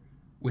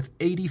 with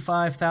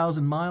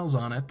 85,000 miles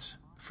on it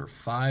for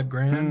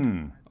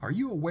 $5,000? Are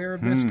you aware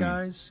of this,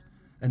 guys?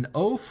 An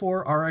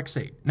 04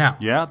 RX-8. Now,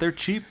 yeah, they're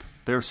cheap.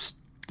 This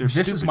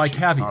is my cheap,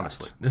 caveat.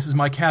 Honestly. This is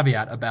my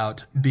caveat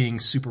about being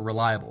super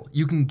reliable.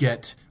 You can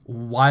get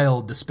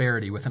wild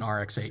disparity with an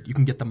RX-8. You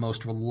can get the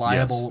most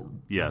reliable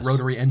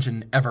rotary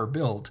engine ever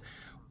built,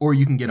 or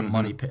you can get a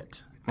money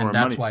pit. And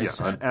that's why I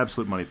said, an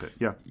absolute money pit.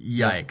 Yeah.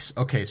 Yikes.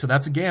 Okay, so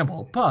that's a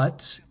gamble.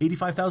 But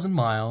 85,000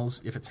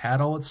 miles, if it's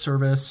had all its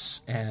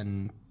service,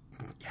 and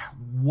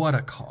what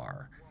a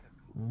car.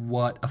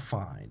 What a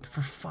find.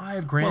 For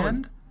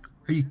 $5,000?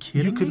 Are you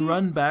kidding me? You can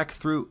run back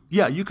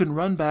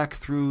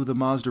through the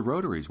Mazda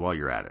rotaries while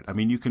you're at it. I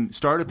mean, you can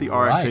start at the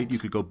RX-8, you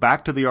could go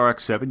back to the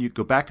RX-7, you could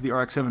go back to the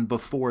RX-7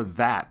 before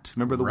that.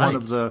 Remember the one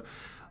of the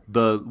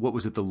what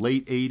was it, the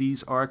late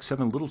 80s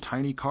RX-7, little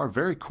tiny car,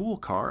 very cool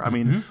car. I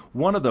mean,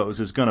 one of those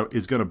is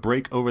gonna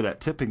break over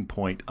that tipping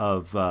point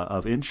of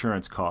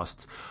insurance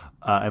costs.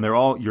 And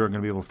you're going to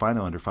be able to find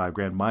them under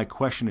 $5,000. My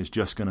question is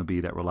just going to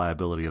be that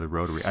reliability of the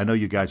rotary. I know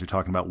you guys are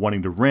talking about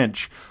wanting to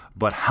wrench,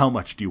 but how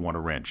much do you want to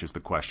wrench is the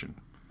question.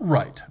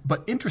 Right.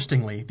 But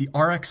interestingly, the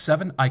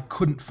RX-7 I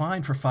couldn't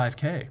find for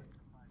 $5K.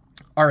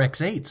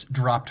 RX-8s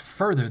dropped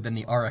further than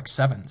the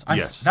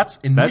RX-7s. That's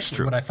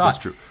initially what I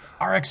thought. That's true.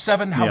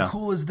 RX-7, how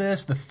cool is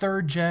this? The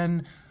third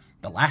gen,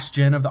 the last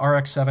gen of the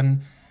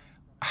RX-7.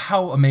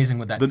 How amazing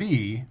would that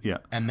be? Yeah.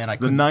 And then I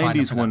couldn't find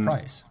it for that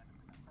price.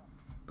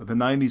 The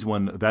 90s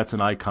one, that's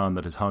an icon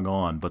that has hung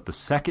on, but the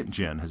second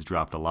gen has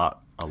dropped a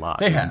lot.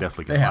 They have. I've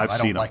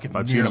seen them.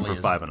 I've seen them for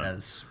 $500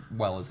 as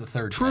well as the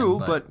third True,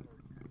 gen. True,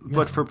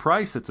 but for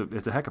price, it's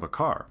a heck of a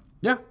car.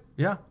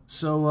 Yeah.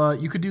 So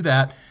you could do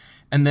that.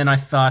 And then I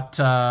thought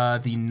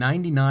the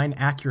 99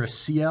 Acura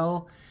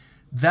CL,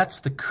 that's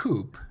the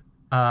coupe.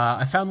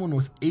 I found one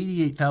with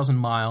 88,000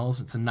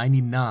 miles. It's a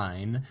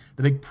 99.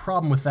 The big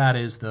problem with that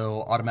is,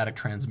 though, automatic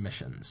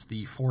transmissions.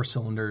 The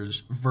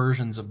 4-cylinders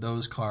versions of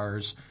those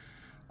cars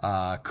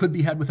could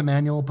be had with a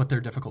manual, but they're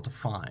difficult to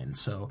find.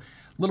 So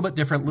a little bit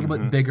different, a little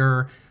bit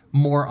bigger,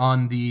 more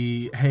on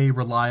the,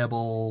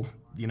 reliable,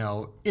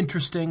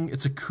 interesting.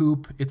 It's a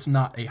coupe. It's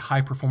not a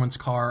high-performance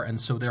car, and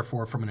so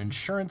therefore, from an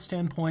insurance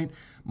standpoint,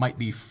 might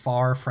be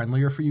far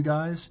friendlier for you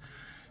guys.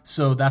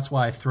 So that's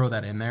why I throw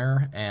that in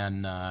there,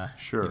 and I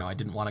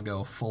didn't want to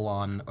go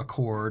full-on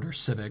Accord or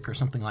Civic or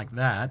something like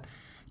that,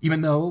 even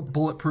though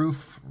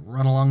bulletproof,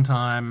 run a long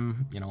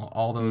time,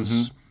 all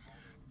those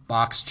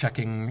box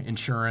checking,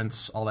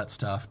 insurance, all that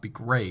stuff, be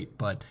great.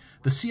 But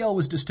the CL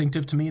was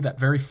distinctive to me, that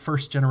very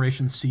first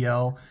generation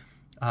CL.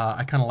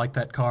 I kind of like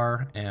that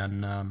car,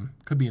 and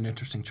could be an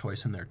interesting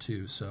choice in there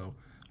too. So,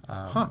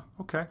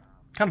 okay,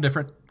 kind of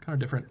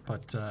different,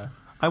 but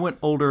I went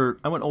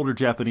older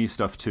Japanese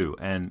stuff too.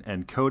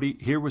 And Cody,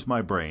 here was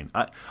my brain.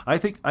 I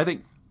think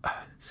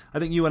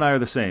you and I are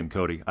the same,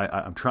 Cody.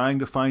 I'm trying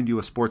to find you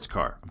a sports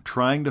car. I'm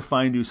trying to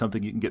find you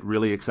something you can get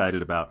really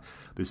excited about.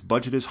 This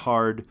budget is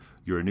hard.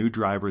 You're a new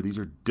driver. These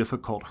are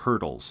difficult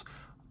hurdles.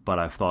 But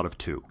I've thought of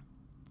two.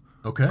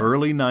 Okay.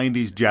 Early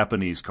 90s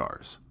Japanese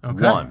cars.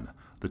 Okay. One,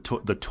 the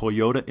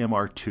Toyota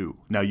Mr2.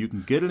 Now, you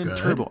can get it in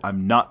turbo.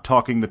 I'm not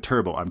talking the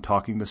turbo. I'm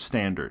talking the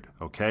standard,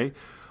 okay?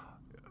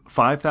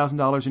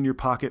 $5,000 in your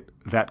pocket,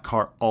 that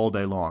car all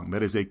day long.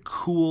 That is a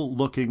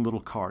cool-looking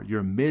little car.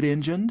 You're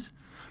mid-engined.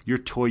 Your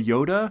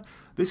Toyota,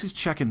 this is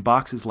checking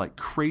boxes like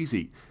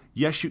crazy.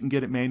 Yes, you can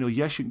get it manual.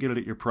 Yes, you can get it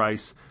at your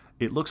price.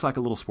 It looks like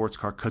a little sports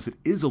car because it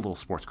is a little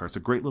sports car. It's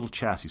a great little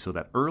chassis. So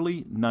that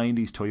early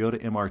 90s Toyota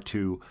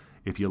Mr2,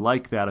 if you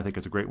like that, I think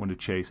it's a great one to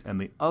chase.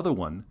 And the other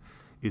one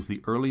is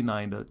the early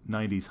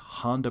 90s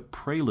Honda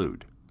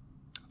Prelude.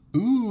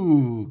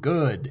 Ooh,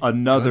 good.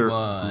 Another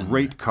good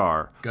great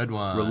car. Good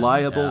one.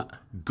 Reliable,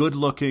 good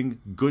looking,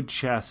 good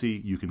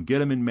chassis. You can get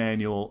them in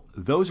manual.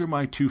 Those are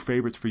my two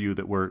favorites for you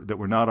that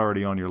were not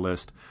already on your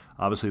list.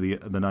 Obviously the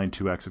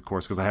 92X, of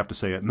course, because I have to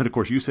say it. And then, of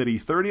course, you said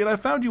E30, and I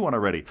found you one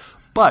already.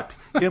 But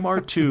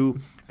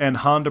Mr2 and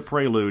Honda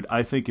Prelude,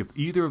 I think if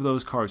either of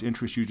those cars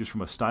interest you just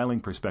from a styling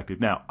perspective.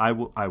 Now, I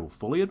will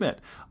fully admit,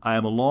 I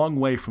am a long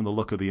way from the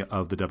look of the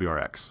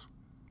WRX.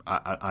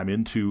 I'm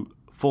into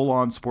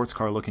full-on sports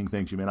car-looking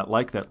things. You may not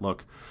like that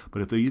look,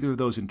 but if either of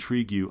those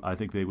intrigue you, I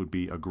think they would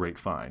be a great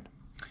find.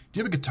 Do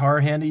you have a guitar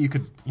handy? You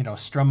could,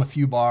 strum a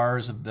few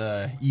bars of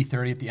the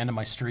E30 at the end of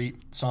my street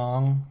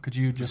song. Could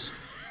you just...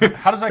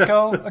 How does that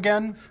go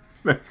again?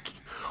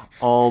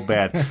 All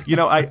bad.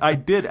 I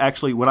did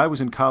actually, when I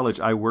was in college,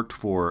 I worked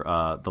for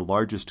the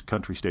largest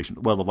country station,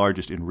 well, the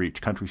largest in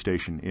reach, country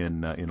station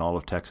in all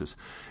of Texas.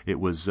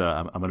 It was,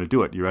 I'm going to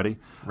do it. You ready?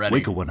 Ready.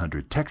 Waco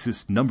 100,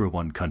 Texas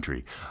 #1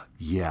 country.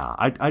 Yeah,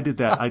 I did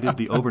that. I did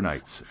the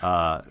overnights.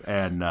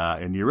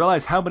 And you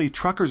realize how many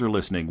truckers are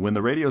listening when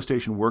the radio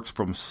station works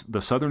from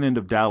the southern end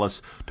of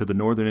Dallas to the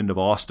northern end of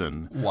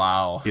Austin.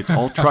 Wow. It's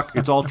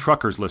all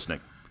truckers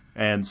listening.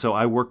 And so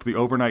I worked the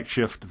overnight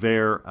shift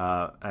there,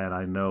 and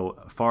I know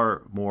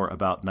far more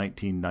about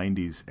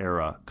 1990s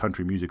era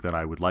country music than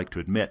I would like to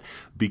admit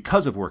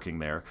because of working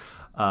there.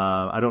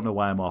 I don't know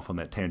why I'm off on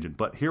that tangent,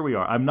 but here we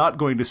are. I'm not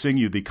going to sing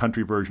you the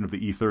country version of the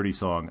E30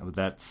 song.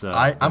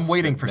 I'm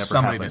waiting for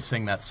somebody happened. to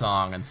sing that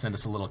song and send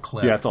us a little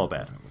clip. Yeah, it's all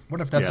bad.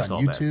 What if that's on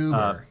YouTube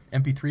or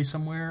MP3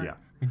 somewhere? Yeah.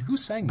 I mean, who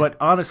sang that? But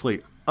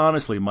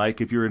honestly,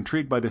 Mike, if you're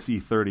intrigued by this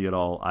E30 at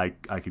all, I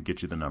could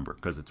get you the number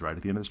because it's right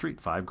at the end of the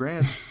street.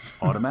 $5,000,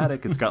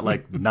 automatic. It's got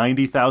like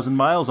 90,000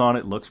 miles on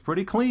it. Looks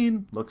pretty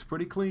clean.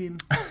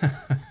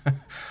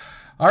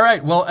 All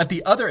right. Well, at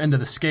the other end of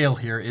the scale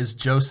here is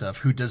Joseph,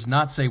 who does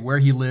not say where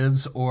he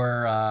lives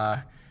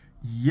or,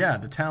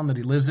 the town that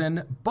he lives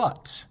in,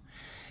 but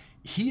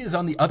he is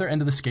on the other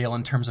end of the scale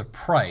in terms of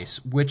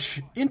price,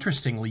 which,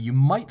 interestingly, you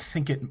might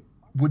think it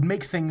would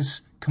make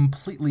things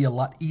completely a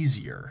lot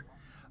easier.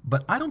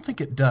 But I don't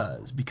think it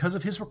does because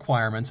of his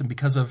requirements and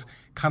because of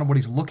kind of what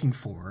he's looking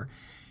for.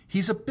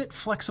 He's a bit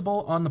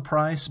flexible on the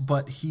price,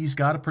 but he's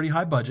got a pretty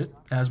high budget,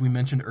 as we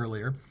mentioned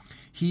earlier.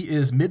 He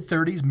is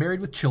mid-30s, married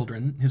with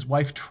children. His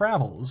wife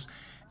travels.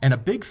 And a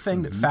big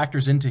thing that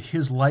factors into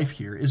his life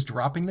here is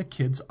dropping the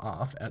kids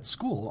off at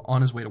school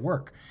on his way to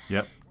work.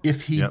 Yep.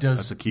 If he does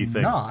that's a key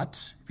thing.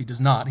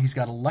 he's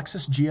got a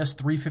Lexus GS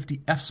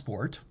 350 F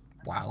Sport.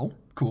 Wow,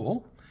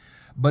 cool.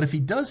 But if he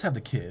does have the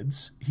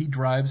kids, he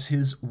drives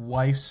his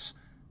wife's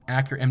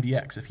Acura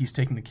MDX if he's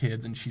taking the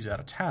kids and she's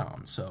out of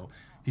town. So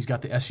he's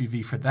got the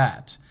SUV for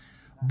that.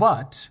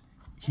 But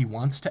he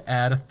wants to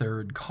add a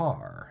third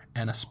car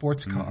and a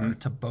sports car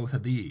to both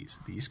of these.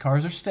 These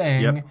cars are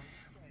staying,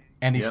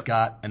 and he's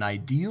got an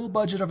ideal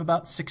budget of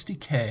about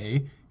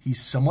 $60K.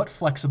 He's somewhat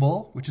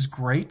flexible, which is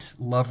great.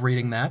 Love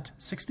reading that.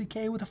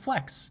 $60K with a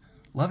flex.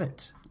 Love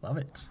it.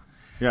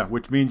 Yeah,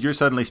 which means you're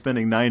suddenly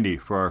spending $90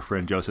 for our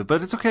friend Joseph,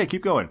 but it's okay.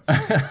 Keep going.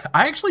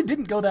 I actually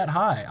didn't go that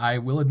high. I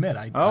will admit.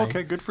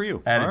 Okay, good for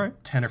you. Added all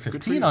right. 10 or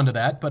 15 onto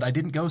that, but I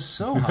didn't go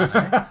so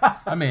high.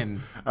 I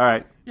mean, all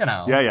right.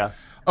 Yeah.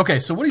 Okay,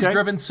 so what he's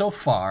driven so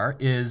far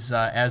is,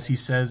 as he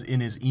says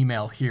in his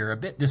email here, a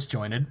bit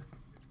disjointed.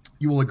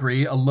 You will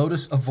agree, a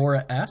Lotus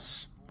Evora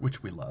S,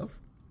 which we love.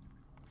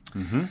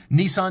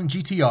 Nissan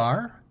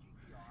GTR.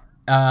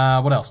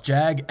 What else?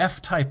 Jag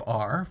F-Type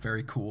R.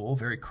 Very cool,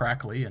 very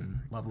crackly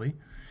and lovely.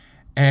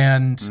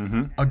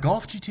 And a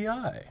Golf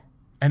GTI.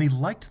 And he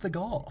liked the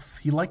Golf.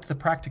 He liked the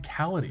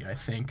practicality, I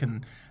think,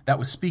 and that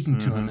was speaking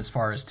to him as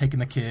far as taking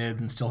the kid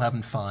and still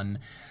having fun.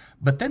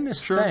 But then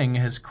this thing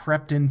has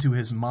crept into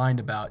his mind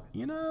about,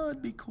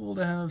 it'd be cool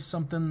to have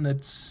something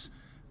that's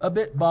a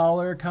bit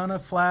baller, kind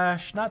of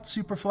flash, not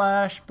super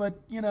flash, but,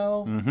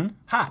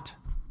 hot.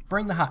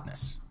 Bring the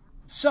hotness.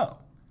 So,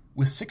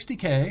 with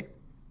 $60K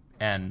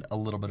and a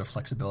little bit of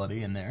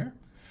flexibility in there.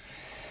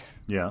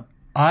 Yeah.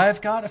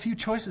 I've got a few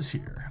choices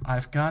here.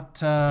 I've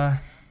got...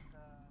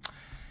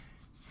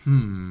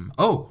 one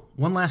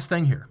last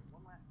thing here.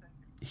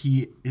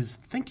 He is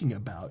thinking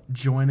about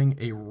joining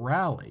a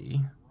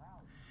rally,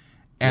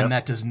 and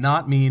that does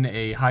not mean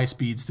a high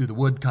speeds through the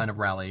wood kind of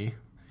rally.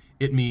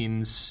 It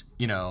means,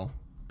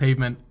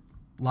 pavement,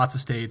 lots of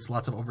states,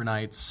 lots of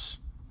overnights,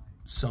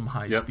 some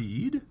high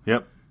speed.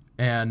 Yep.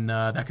 And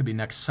that could be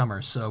next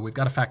summer. So we've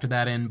got to factor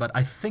that in. But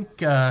I think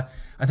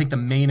the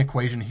main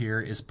equation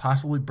here is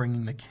possibly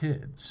bringing the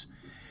kids.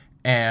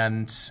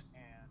 And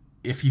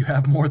if you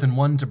have more than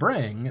one to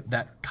bring,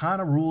 that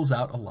kind of rules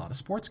out a lot of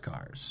sports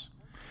cars.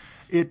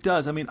 It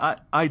does. I mean,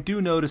 I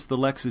do notice the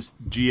Lexus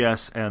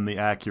GS and the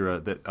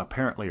Acura that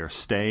apparently are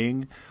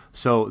staying.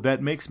 So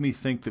that makes me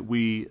think that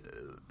we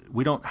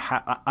don't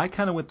have... I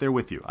kind of went there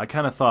with you. I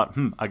kind of thought,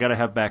 I got to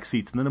have back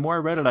seats. And then the more I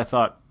read it, I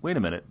thought, wait a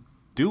minute.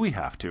 Do we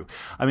have to?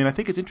 I mean, I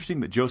think it's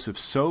interesting that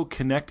Joseph's so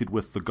connected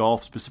with the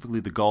Golf, specifically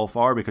the Golf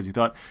R, because he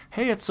thought,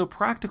 hey, it's so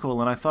practical.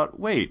 And I thought,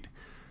 wait.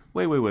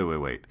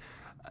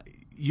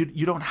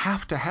 You don't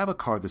have to have a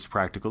car that's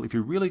practical if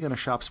you're really going to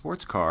shop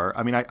sports car.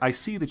 I mean, I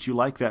see that you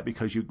like that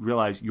because you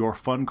realize your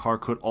fun car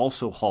could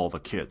also haul the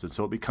kids, and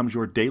so it becomes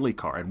your daily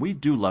car. And we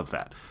do love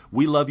that.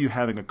 We love you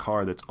having a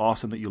car that's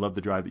awesome, that you love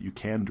to drive, that you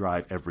can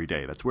drive every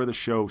day. That's where the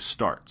show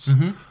starts.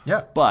 Mm-hmm.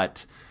 Yeah.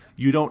 But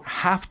you don't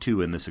have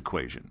to in this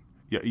equation.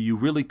 You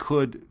really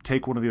could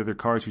take one of the other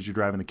cars because you're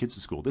driving the kids to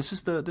school. This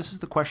is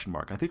the question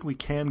mark. I think we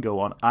can go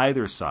on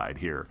either side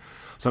here.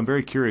 So I'm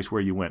very curious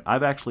where you went.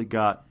 I've actually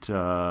got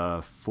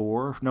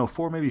four,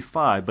 maybe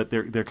five, but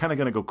they're kind of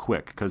going to go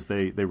quick because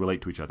they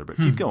relate to each other. But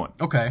keep going.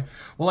 Okay.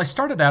 Well, I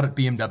started out at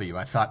BMW.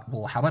 I thought,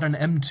 well, how about an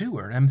M2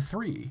 or an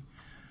M3?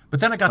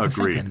 But then I got to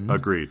thinking.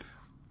 Agreed.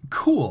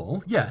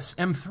 Cool. Yes,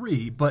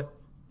 M3. But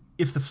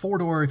if you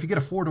get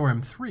a 4-door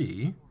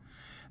M3.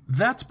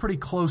 That's pretty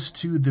close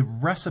to the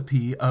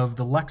recipe of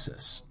the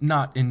Lexus,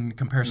 not in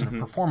comparison of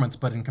performance,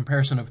 but in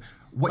comparison of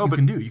what you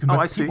can do. You can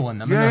put people in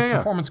them, and they're a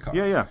performance car.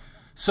 Yeah.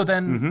 So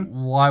then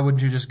why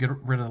wouldn't you just get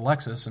rid of the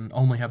Lexus and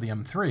only have the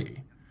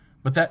M3?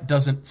 But that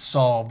doesn't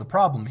solve the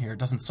problem here. It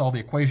doesn't solve the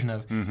equation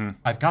of,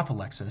 I've got the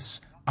Lexus,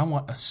 I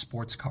want a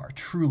sports car,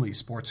 truly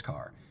sports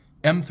car.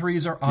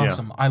 M3s are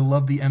awesome. Yeah. I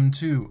love the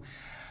M2.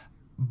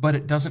 But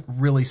it doesn't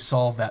really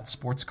solve that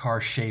sports car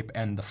shape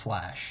and the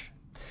flash.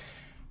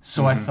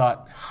 So I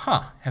thought,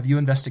 have you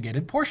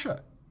investigated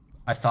Porsche?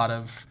 I thought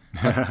of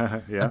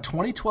a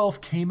 2012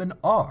 Cayman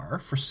R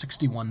for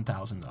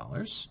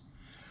 $61,000.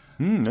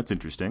 That's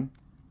interesting.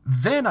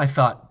 Then I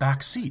thought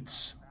back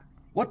seats.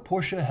 What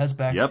Porsche has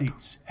back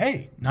seats?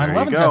 Hey,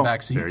 911s have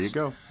back seats. There you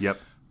go.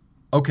 Yep.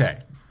 Okay,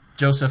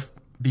 Joseph,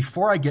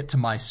 before I get to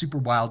my super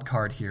wild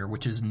card here,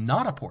 which is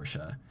not a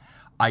Porsche,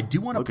 I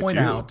do want to point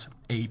out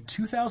a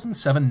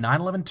 2007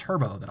 911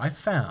 Turbo that I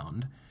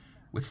found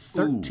with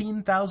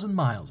 13,000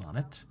 miles on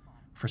it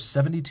for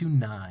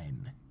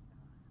 $72,900.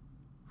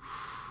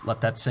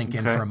 Let that sink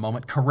in for a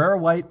moment. Carrera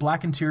white,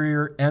 black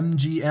interior,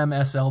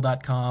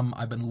 mgmsl.com.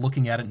 I've been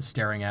looking at it and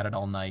staring at it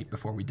all night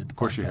before we did the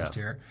podcast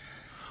here.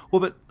 Well,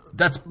 but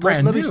that's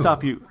brand new. Let me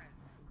stop you.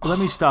 Let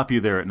me stop you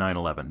there at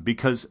 911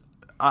 because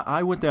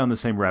I went down the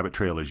same rabbit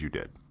trail as you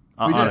did.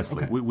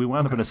 Honestly, we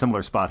wound up in a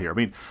similar spot here. I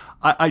mean,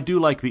 I do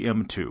like the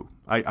M2.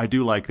 I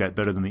do like that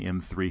better than the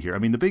M3 here. I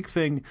mean, the big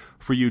thing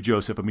for you,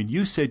 Joseph, I mean,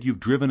 you said you've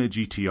driven a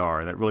GTR,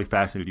 and that really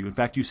fascinated you. In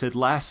fact, you said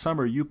last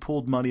summer you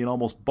pulled money and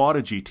almost bought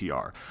a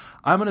GTR.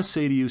 I'm going to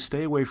say to you,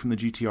 stay away from the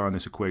GTR in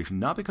this equation,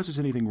 not because there's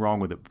anything wrong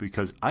with it, but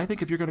because I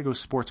think if you're going to go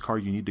sports car,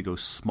 you need to go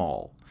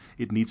small.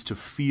 It needs to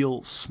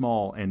feel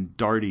small and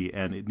darty,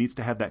 and it needs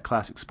to have that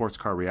classic sports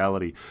car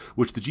reality,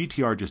 which the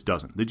GTR just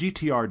doesn't. The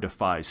GTR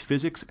defies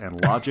physics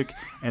and logic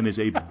and is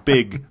a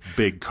big,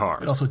 big car.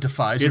 It also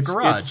defies your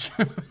garage.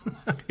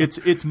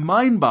 It's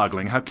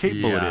mind-boggling how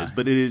capable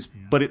it is,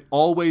 but it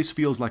always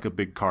feels like a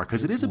big car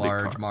because it is a big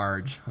car. Large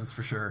Marge, that's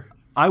for sure.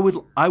 I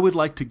would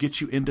like to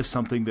get you into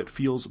something that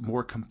feels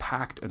more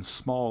compact and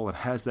small and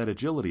has that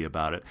agility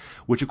about it,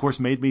 which of course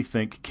made me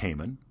think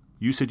Cayman.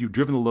 You said you've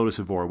driven the Lotus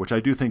Evora, which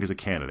I do think is a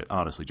candidate,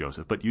 honestly,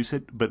 Joseph. But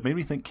made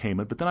me think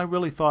Cayman. But then I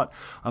really thought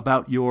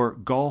about your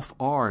Golf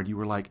R, and you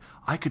were like,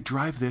 I could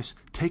drive this,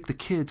 take the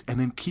kids, and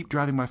then keep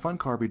driving my fun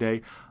car every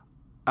day.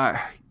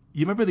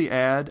 You remember the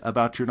ad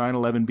about your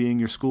 911 being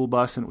your school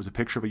bus, and it was a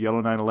picture of a yellow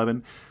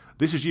 911?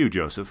 This is you,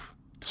 Joseph.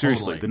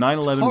 Seriously, the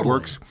 911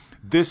 works.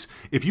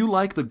 If you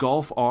like the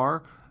Golf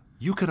R,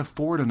 you can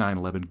afford a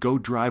 911. Go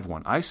drive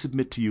one. I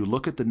submit to you,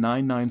 look at the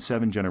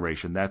 997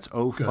 generation. That's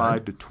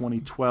 05 to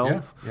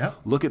 2012. Yeah.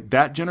 Look at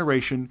that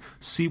generation.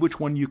 See which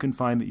one you can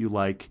find that you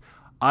like.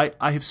 I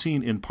have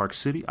seen in Park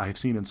City. I have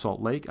seen in Salt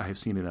Lake. I have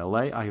seen in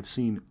L.A. I have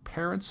seen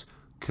parents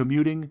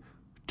commuting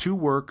to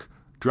work,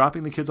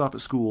 dropping the kids off at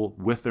school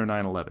with their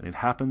 911. It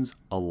happens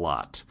a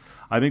lot.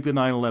 I think the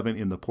 911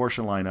 in the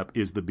Porsche lineup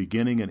is the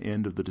beginning and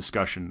end of the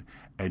discussion,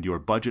 and your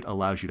budget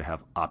allows you to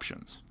have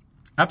options.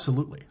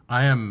 Absolutely.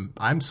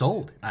 I'm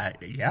sold. I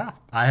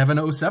have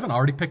an 07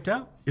 already picked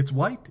out. It's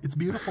white. It's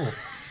beautiful.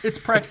 It's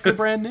practically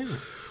brand new.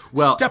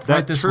 Well, Step that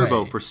right this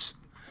turbo way.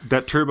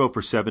 That turbo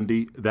for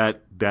 70, that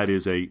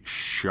is a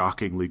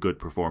shockingly good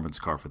performance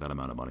car for that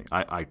amount of money.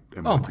 I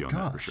am with you on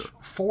that for sure.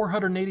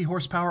 480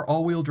 horsepower,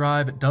 all-wheel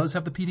drive. It does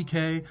have the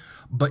PDK,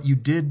 but you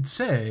did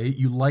say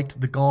you liked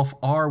the Golf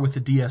R with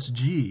the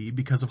DSG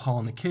because of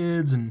hauling the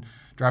kids and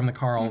driving the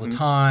car all the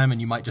time,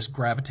 and you might just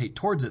gravitate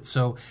towards it.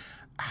 So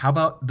how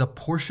about the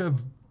Porsche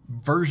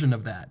version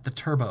of that, the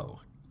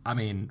turbo? I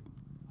mean,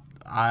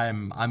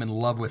 I'm in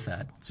love with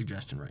that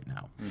suggestion right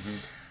now.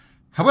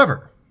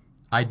 However,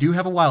 I do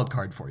have a wild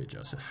card for you,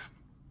 Joseph.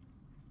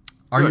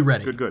 Are you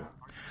ready? Good.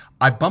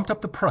 I bumped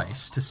up the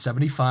price to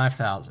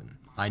 $75,000.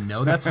 I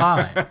know that's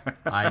high.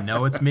 I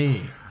know it's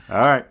me. All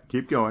right,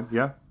 keep going.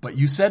 Yeah. But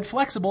you said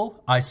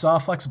flexible. I saw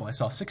flexible. I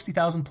saw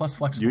 60,000 plus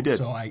flexible. You did.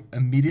 So I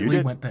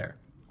immediately went there.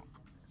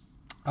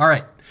 All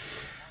right.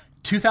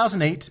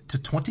 2008 to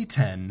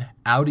 2010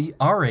 Audi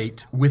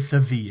R8 with the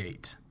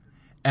V8.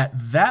 At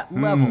that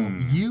level,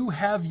 you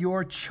have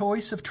your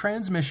choice of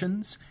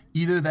transmissions,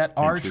 either that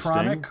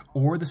R-Tronic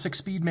or the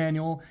 6-speed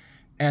manual,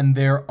 and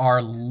there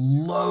are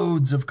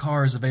loads of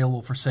cars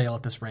available for sale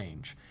at this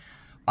range.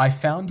 I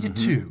found you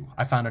two.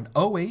 I found an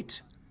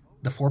 08,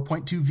 the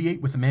 4.2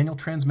 V8 with a manual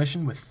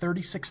transmission with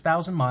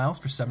 36,000 miles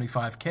for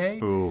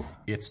 $75K. Ooh.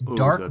 It's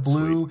dark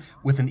blue sweet.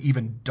 with an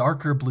even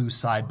darker blue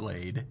side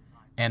blade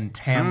and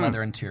tan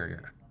leather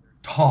interior.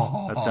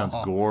 Oh, That sounds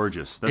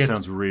gorgeous. That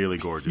sounds really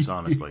gorgeous,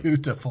 honestly.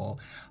 Beautiful.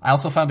 I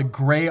also found a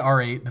gray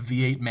R8, the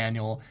V8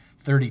 manual,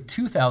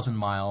 32,000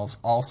 miles,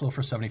 also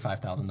for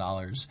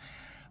 $75,000.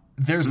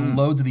 There's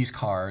loads of these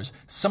cars.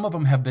 Some of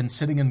them have been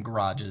sitting in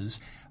garages.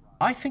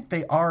 I think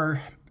they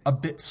are a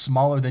bit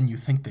smaller than you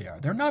think they are.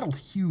 They're not a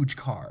huge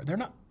car. They're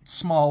not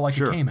small like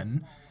a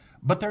Cayman,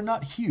 but they're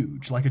not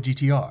huge like a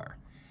GTR.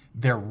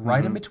 They're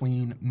right in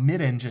between,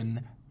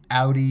 mid-engine,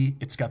 Audi.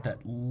 It's got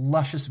that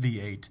luscious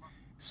V8.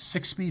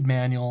 6-speed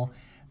manual,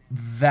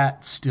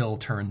 that still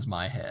turns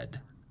my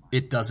head.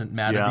 It doesn't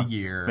matter the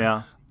year.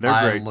 Yeah,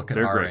 they're great. Look at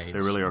they're R8s. great. They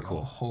really are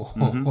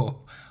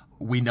cool.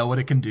 We know what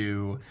it can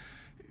do.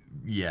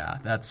 Yeah,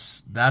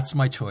 that's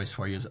my choice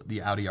for you is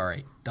the Audi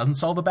R8. Doesn't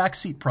solve the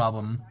backseat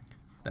problem.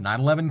 The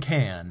 911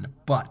 can,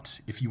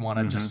 but if you want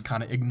to just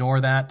kind of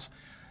ignore that,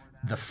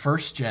 the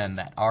first gen,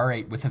 that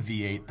R8 with a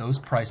V8, those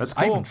prices, That's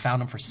cool. I even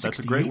found them for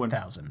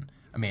 $68,000.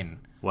 I mean,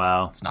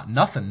 wow, it's not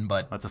nothing,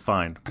 but that's a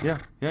find. Yeah.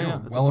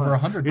 well over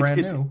 100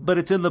 brand new. But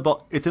it's in the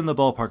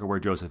ballpark of where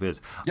Joseph is.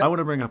 Yep. I want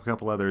to bring up a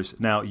couple others.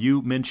 Now,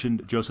 you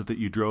mentioned, Joseph, that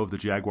you drove the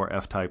Jaguar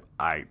F-Type.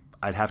 I'd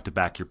have to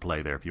back your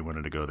play there if you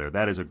wanted to go there.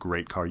 That is a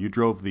great car. You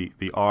drove the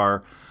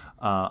R.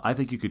 I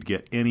think you could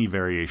get any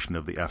variation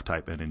of the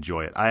F-Type and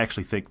enjoy it. I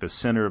actually think the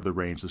center of the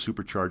range, the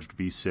supercharged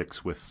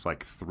V6 with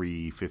like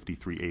 350,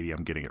 380,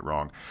 I'm getting it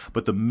wrong.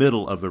 But the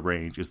middle of the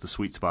range is the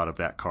sweet spot of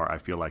that car, I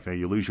feel like. Now,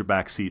 you lose your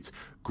back seats.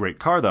 Great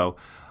car, though.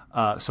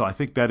 So I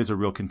think that is a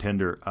real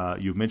contender.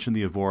 You've mentioned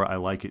the Evora. I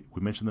like it.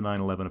 We mentioned the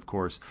 911, of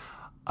course.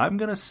 I'm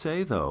going to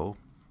say, though,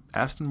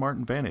 Aston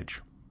Martin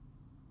Vantage.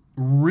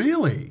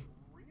 Really?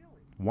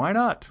 Why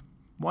not?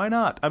 Why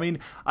not? I mean,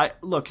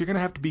 look, you're going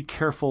to have to be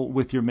careful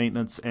with your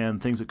maintenance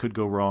and things that could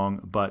go wrong.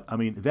 But, I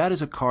mean, that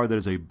is a car that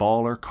is a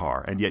baller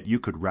car. And yet you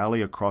could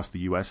rally across the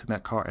U.S. in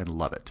that car and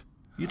love it.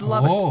 You'd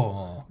love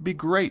it. It'd be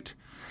great.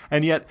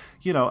 And yet,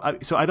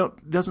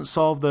 it doesn't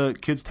solve the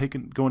kids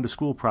going to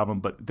school problem,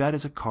 but that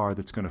is a car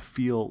that's going to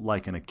feel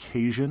like an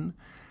occasion,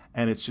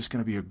 and it's just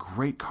going to be a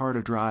great car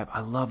to drive. I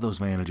love those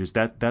Vantages.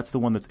 That's the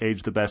one that's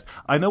aged the best.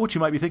 I know what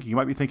you might be thinking. You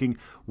might be thinking,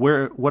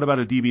 what about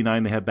a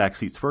DB9? They have back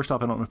seats. First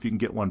off, I don't know if you can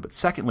get one, but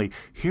secondly,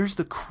 here's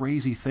the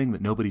crazy thing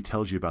that nobody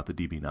tells you about the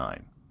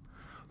DB9.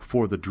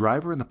 For the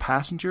driver and the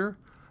passenger,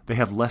 they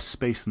have less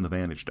space than the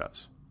Vantage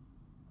does.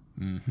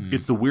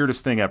 It's the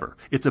weirdest thing ever.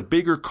 It's a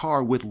bigger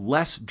car with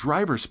less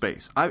driver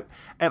space.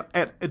 And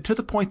to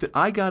the point that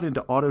I got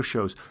into auto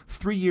shows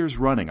 3 years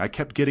running. I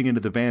kept getting into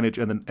the Vantage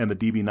and the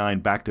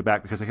DB9 back to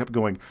back because I kept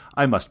going,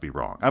 I must be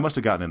wrong. I must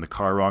have gotten in the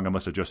car wrong. I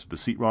must have adjusted the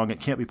seat wrong. It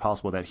can't be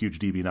possible that huge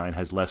DB9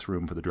 has less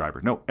room for the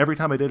driver. No, every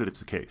time I did it, it's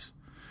the case.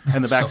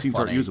 And the back seats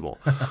aren't usable.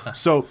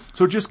 So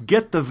just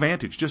get the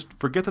Vantage. Just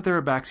forget that there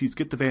are back seats.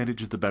 Get the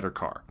Vantage. It's the better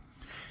car.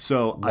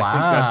 So I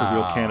think that's a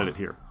real candidate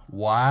here.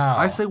 Wow.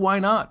 I say why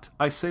not?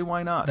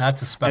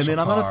 That's a special And then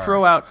I'm going to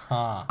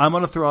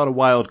throw out a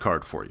wild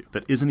card for you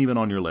that isn't even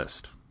on your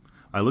list.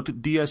 I looked at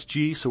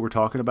DSG, so we're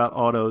talking about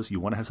autos. You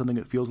want to have something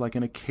that feels like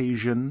an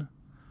occasion.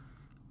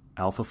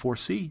 Alpha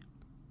 4C.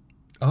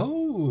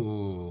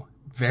 Oh,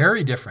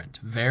 very different.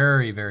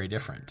 Very, very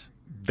different.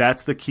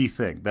 That's the key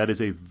thing. That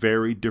is a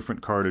very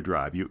different car to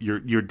drive.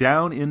 You're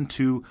down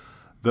into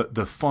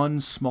the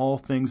fun, small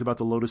things about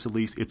the Lotus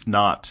Elise. It's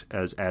not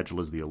as agile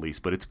as the Elise,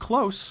 but it's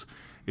close.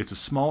 It's a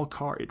small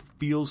car. It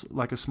feels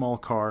like a small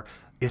car.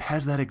 It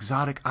has that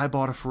exotic I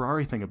bought a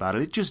Ferrari thing about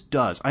it. It just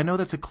does. I know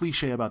that's a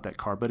cliche about that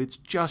car, but it's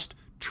just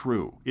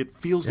true. It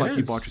feels like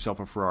you bought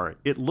yourself a Ferrari.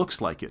 It looks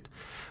like it.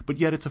 But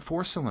yet it's a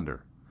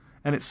 4-cylinder.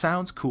 And it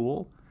sounds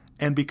cool.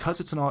 And because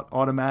it's an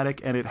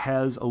automatic and it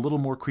has a little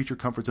more creature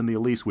comforts than the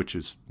Elise, which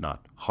is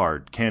not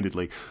hard,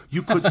 candidly,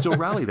 you could still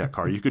rally that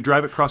car. You could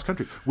drive it cross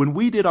country. When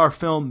we did our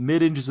film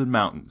Mid-Inches and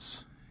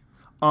Mountains,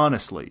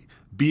 honestly,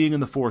 being in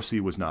the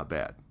 4C was not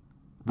bad.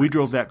 We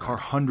drove that car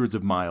hundreds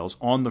of miles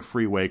on the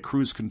freeway,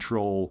 cruise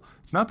control.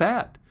 It's not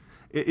bad.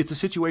 It's a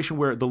situation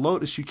where the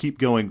Lotus, you keep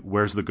going,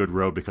 where's the good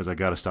road? Because I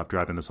got to stop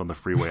driving this on the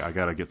freeway. I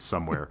got to get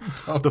somewhere.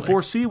 Totally. The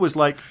 4C was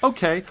like,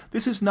 okay,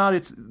 this is not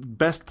its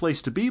best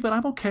place to be, but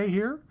I'm okay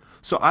here.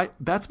 So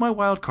that's my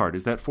wild card,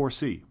 is that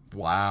 4C.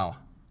 Wow.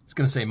 I was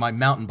going to say, my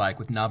mountain bike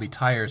with knobby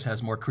tires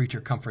has more creature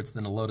comforts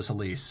than a Lotus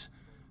Elise.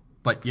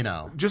 But,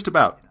 Just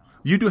about.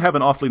 You do have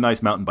an awfully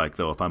nice mountain bike,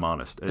 though, if I'm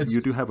honest. You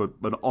do have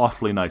an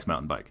awfully nice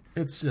mountain bike.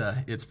 It's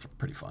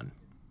pretty fun.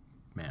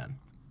 Man,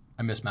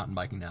 I miss mountain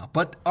biking now.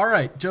 But, all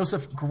right,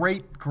 Joseph,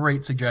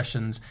 great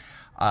suggestions.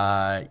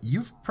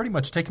 You've pretty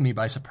much taken me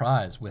by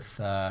surprise with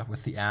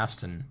the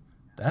Aston.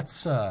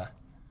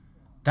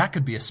 That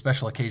could be a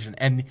special occasion.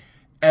 And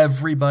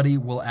everybody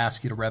will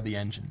ask you to rev the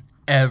engine.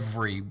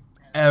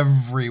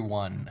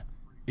 Everyone.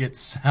 It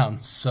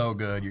sounds so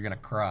good. You're going to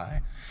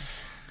cry.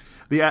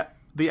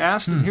 The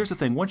Aston, here's the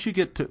thing. Once you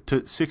get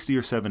to 60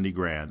 or 70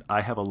 grand,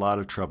 I have a lot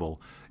of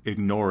trouble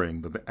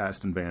ignoring the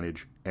Aston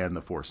Vantage and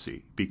the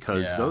 4C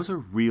because those are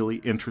really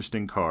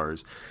interesting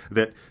cars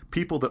that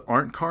people that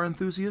aren't car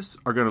enthusiasts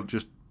are going to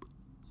just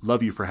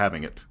love you for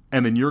having it.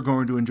 And then you're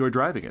going to enjoy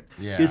driving it.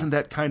 Yeah. Isn't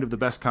that kind of the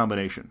best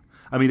combination?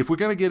 I mean, if we're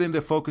going to get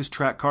into focus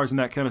track cars and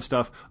that kind of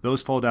stuff,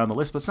 those fall down the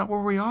list, but it's not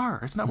where we are.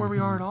 It's not where we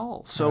are at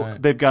all. So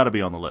they've got to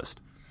be on the list.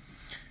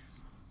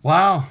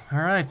 Wow. All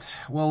right.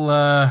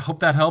 Well, hope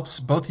that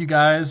helps. Both you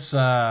guys,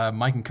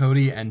 Mike and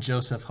Cody and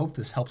Joseph, hope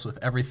this helps with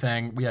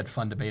everything. We had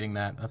fun debating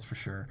that, that's for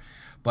sure.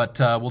 But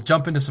we'll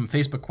jump into some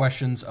Facebook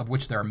questions, of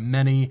which there are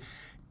many.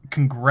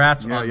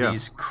 Congrats on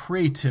these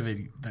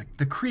creativity.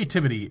 The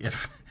creativity,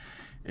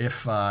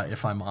 if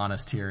I'm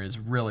honest here, is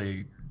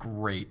really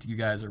great. You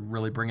guys are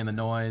really bringing the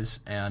noise,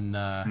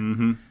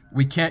 and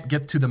we can't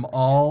get to them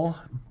all,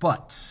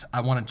 but I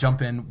want to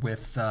jump in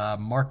with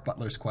Mark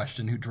Butler's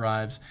question, who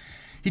drives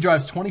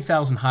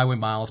 20,000 highway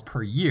miles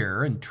per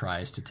year and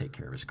tries to take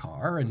care of his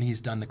car, and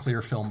he's done the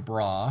clear film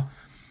bra,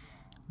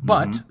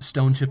 but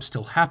stone chips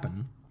still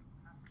happen.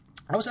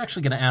 I was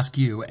actually going to ask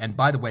you, and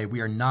by the way,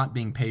 we are not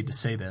being paid to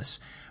say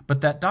this,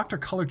 but that Dr.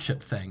 Color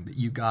Chip thing that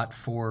you got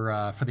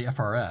for the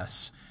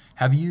FRS,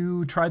 have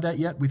you tried that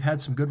yet? We've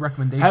had some good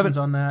recommendations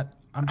on that.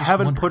 I'm just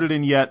haven't put it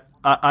in yet.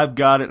 I've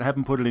got it. I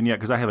haven't put it in yet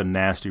because I have a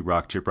nasty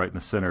rock chip right in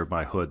the center of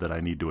my hood that I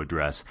need to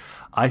address.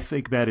 I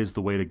think that is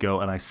the way to go,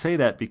 and I say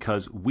that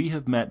because we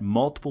have met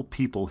multiple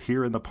people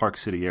here in the Park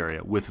City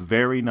area with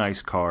very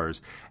nice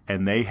cars,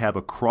 and they have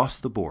across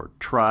the board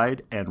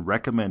tried and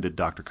recommended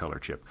Dr. Color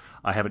Chip.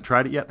 I haven't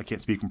tried it yet. I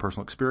can't speak from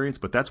personal experience,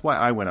 but that's why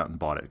I went out and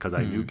bought it, because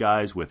I knew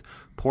guys with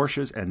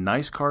Porsches and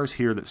nice cars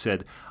here that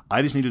said,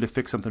 I just needed to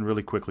fix something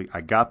really quickly.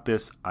 I got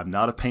this. I'm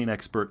not a paint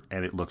expert,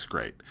 and it looks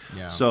great.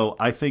 Yeah. So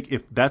I think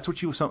if that's what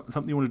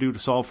something you want to do to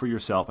solve for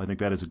yourself, I think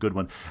that is a good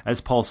one. As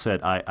Paul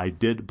said, I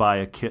did buy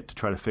a kit to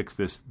try to fix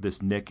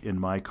this nick in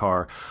my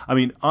car. I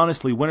mean,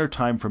 honestly,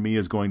 wintertime for me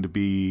is going to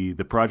be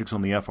the projects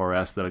on the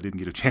FRS that I didn't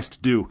get a chance to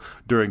do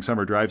during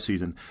summer drive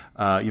season.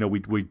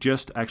 We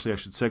just, actually I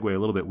should segue a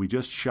little bit, we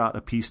just shot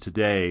a piece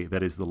today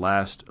that is the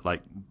last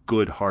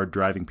good hard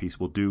driving piece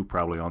we'll do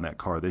probably on that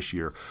car this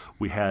year.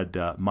 We had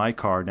my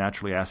car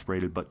naturally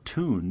aspirated but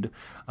tuned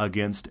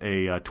against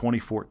a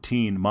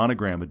 2014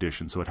 Monogram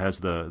edition, so it has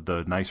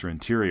the nicer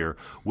interior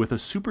with a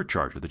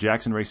supercharger, the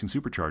Jackson Racing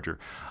supercharger.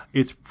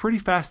 It's pretty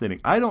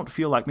fascinating. I don't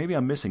feel like, maybe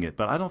I'm missing it,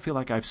 but I don't feel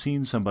like I've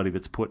seen somebody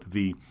that's put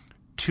the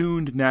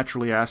tuned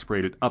naturally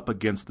aspirated up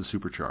against the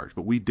supercharged,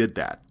 but we did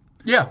that.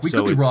 Yeah, we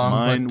could be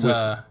wrong,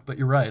 but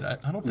you're right.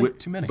 I don't think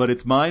too many. But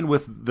it's mine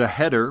with the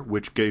header,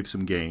 which gave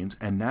some gains,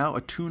 and now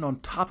a tune on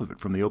top of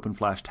it from the Open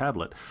Flash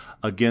tablet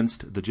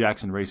against the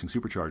Jackson Racing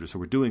supercharger. So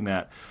we're doing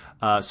that.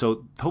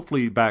 So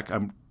hopefully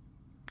I'm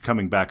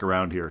coming back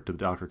around here to the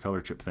Dr.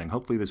 Color Chip thing.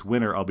 Hopefully this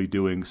winter I'll be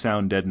doing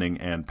sound deadening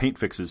and paint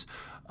fixes.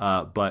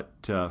 But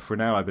for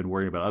now, I've been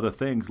worrying about other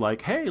things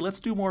like, hey, let's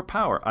do more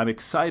power. I'm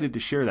excited to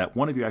share that.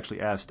 One of you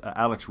actually asked,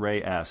 Alex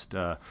Ray asked,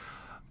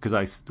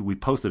 because we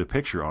posted a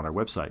picture on our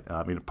website,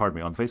 on the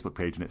Facebook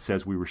page, and it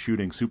says we were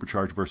shooting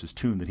supercharged versus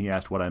tuned, and he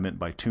asked what I meant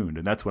by tuned,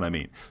 and that's what I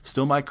mean.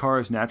 Still, my car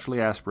is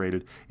naturally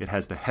aspirated. It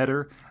has the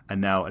header and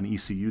now an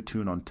ECU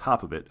tune on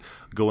top of it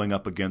going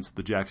up against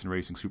the Jackson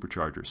Racing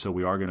supercharger, so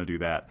we are going to do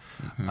that.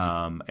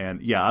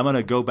 And yeah, I'm going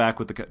to go back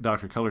with the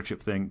Dr. Color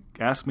Chip thing.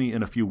 Ask me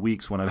in a few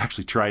weeks when I've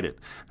actually tried it,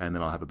 and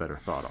then I'll have a better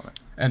thought on it.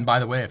 And by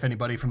the way, if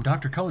anybody from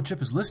Dr. Color Chip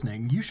is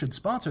listening, you should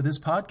sponsor this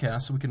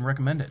podcast so we can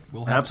recommend it.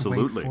 We'll have to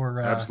wait for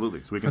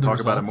absolutely, so we can talk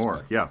about it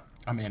more. Yeah,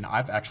 I mean,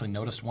 I've actually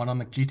noticed one on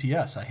the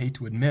GTS. I hate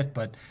to admit,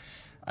 but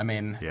I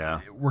mean,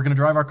 we're going to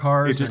drive our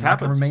cars. It just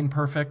happens. Not going to remain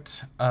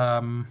perfect.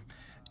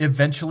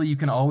 Eventually, you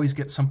can always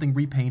get something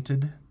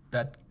repainted.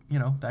 That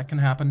can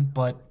happen.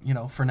 But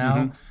for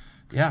now,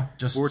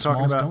 just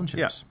small stone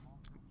chips.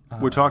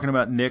 We're talking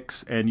about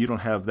nicks, and you don't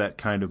have that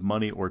kind of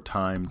money or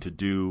time to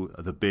do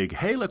the big,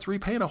 hey, let's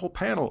repaint a whole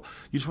panel.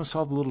 You just want to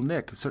solve the little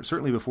nick,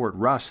 certainly before it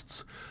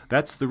rusts.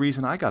 That's the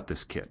reason I got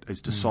this kit,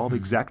 is to solve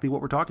exactly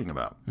what we're talking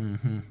about.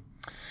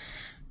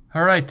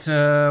 All right.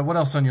 What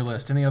else on your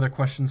list? Any other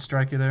questions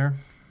strike you there?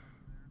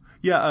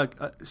 Yeah,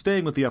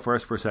 staying with the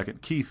FRS for a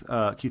second, Keith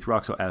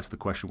Roxo asked the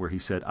question where he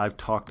said, I've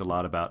talked a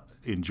lot about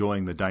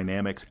enjoying the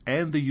dynamics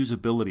and the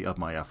usability of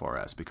my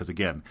FRS because,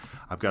 again,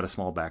 I've got a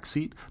small back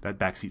seat. That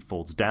back seat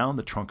folds down.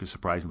 The trunk is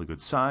surprisingly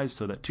good size,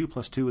 so that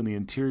 2+2 in the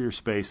interior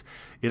space,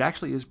 it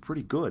actually is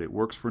pretty good. It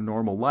works for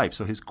normal life.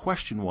 So his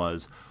question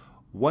was,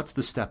 what's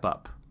the step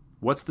up?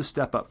 What's the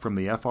step up from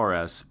the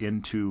FRS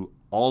into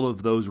all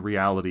of those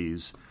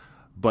realities,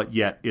 but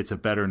yet it's a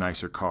better,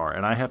 nicer car?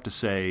 And I have to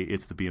say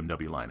it's the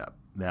BMW lineup.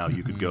 Now,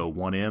 you could go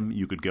 1M,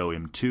 you could go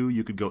M2,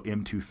 you could go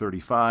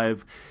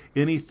M235,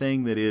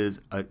 anything that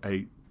is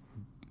a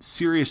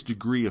serious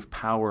degree of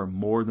power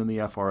more than the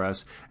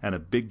FRS and a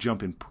big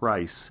jump in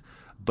price,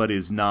 but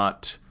is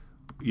not,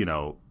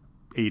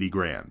 80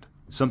 grand.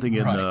 Something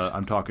in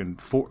I'm talking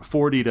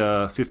 $40,000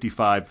 to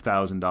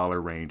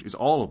 $55,000 range is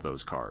all of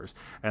those cars,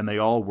 and they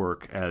all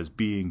work as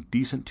being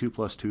decent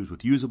 2+2s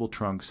with usable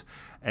trunks,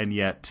 and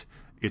yet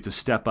it's a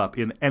step up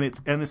and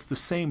it's the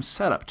same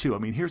setup too. I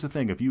mean, here's the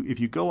thing: if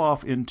you go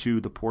off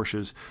into the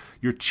Porsches,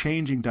 you're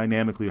changing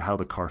dynamically how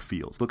the car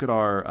feels. Look at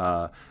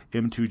our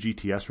M2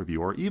 GTS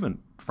review, or even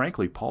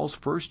frankly Paul's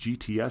first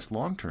GTS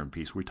long-term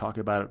piece. We talk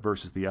about it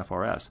versus the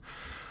FRS.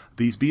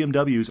 These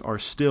BMWs are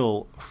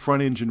still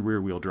front-engine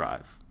rear-wheel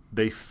drive.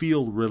 They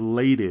feel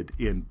related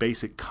in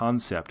basic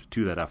concept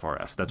to that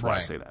FRS. That's why I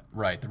say that.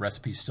 Right, the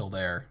recipe's still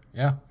there.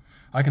 Yeah,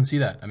 I can see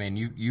that. I mean,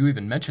 you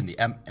even mentioned the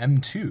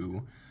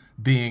M2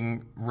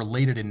 being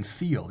related in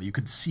feel. You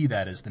could see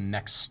that as the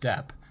next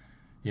step.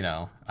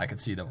 I could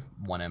see the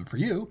 1M for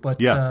you, but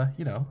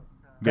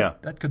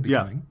that could be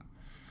coming.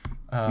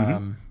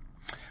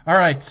 All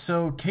right,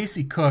 so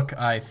Casey Cook,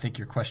 I think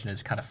your question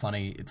is kind of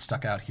funny. It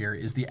stuck out here.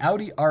 Is the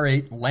Audi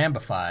R8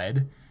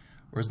 Lambified,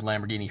 or is the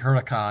Lamborghini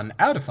Huracan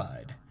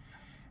Audified?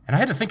 And I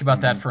had to think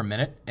about that for a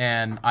minute,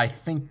 and I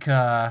think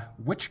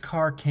which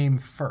car came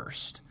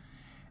first?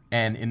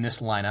 And in this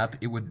lineup,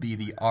 it would be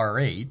the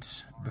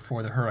R8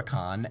 before the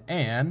Huracan,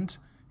 and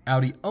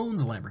Audi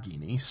owns a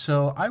Lamborghini,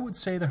 so I would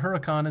say the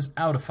Huracan is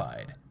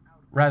Audified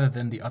rather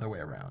than the other way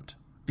around,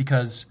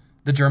 because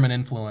the German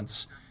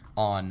influence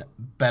on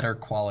better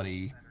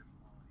quality,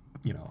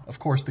 of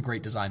course the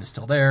great design is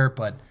still there,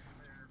 but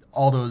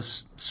all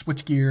those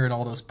switchgear and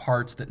all those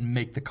parts that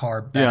make the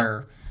car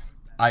better,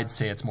 I'd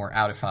say it's more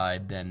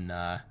Audified than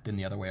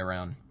the other way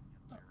around.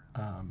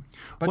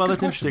 But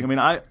that's interesting. I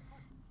mean,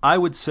 I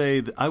would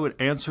say that I would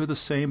answer the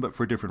same, but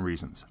for different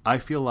reasons. I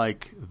feel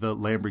like the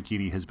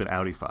Lamborghini has been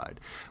Audified.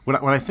 When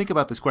I think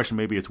about this question,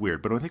 maybe it's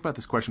weird, but when I think about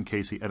this question,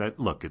 Casey, and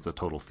look, it's a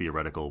total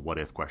theoretical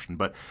what-if question,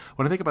 but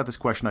when I think about this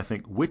question, I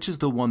think, which is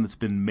the one that's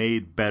been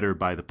made better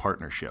by the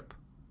partnership?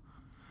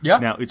 Yeah.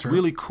 Now, it's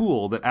really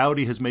cool that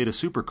Audi has made a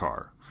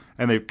supercar,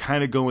 and they're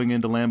kind of going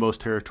into Lambo's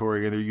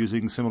territory, and they're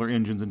using similar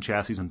engines and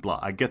chassis and blah.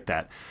 I get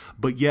that.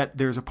 But yet,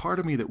 there's a part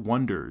of me that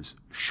wonders,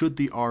 should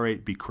the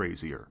R8 be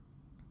crazier?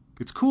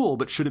 It's cool,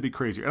 but should it be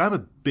crazier? And I'm a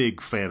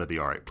big fan of the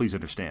R8, please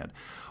understand.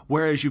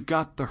 Whereas you've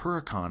got the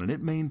Huracan, and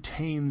it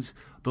maintains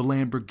the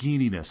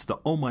Lamborghini-ness, the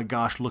oh my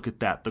gosh, look at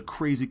that, the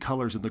crazy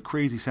colors and the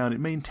crazy sound. It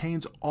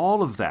maintains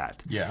all of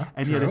that. Yeah,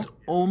 and yet it's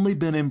only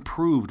been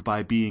improved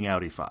by being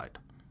Audified.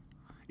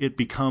 It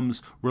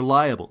becomes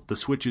reliable. The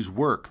switches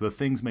work. The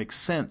things make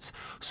sense.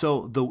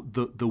 So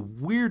the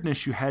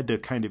weirdness you had to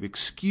kind of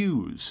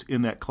excuse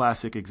in that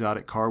classic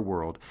exotic car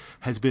world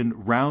has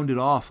been rounded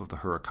off of the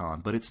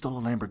Huracan, but it's still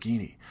a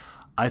Lamborghini.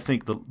 I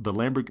think the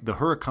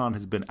Huracan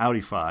has been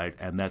Audified,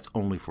 and that's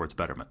only for its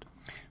betterment.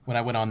 When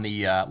I went on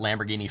the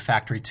Lamborghini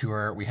factory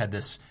tour, we had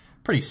this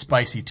pretty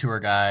spicy tour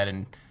guide,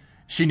 and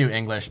she knew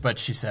English, but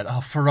she said,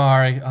 "Oh,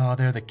 Ferrari, oh,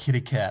 they're the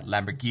kitty cat.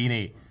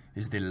 Lamborghini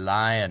is the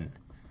lion."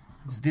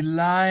 It's the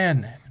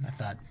lion. And I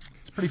thought,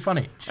 it's pretty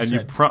funny.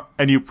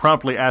 You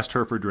promptly asked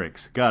her for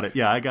drinks. Got it.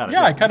 Yeah, I got it.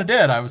 Yeah, I kind of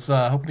did. I was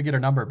hoping to get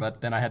her number,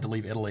 but then I had to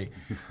leave Italy.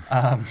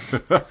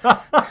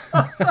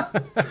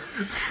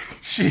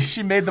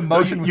 She made the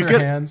motion with her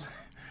hands.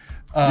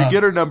 You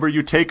get her number,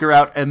 you take her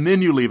out, and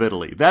then you leave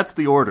Italy. That's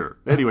the order.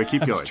 Anyway,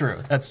 keep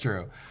going. That's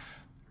true.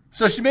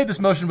 So she made this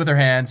motion with her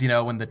hands,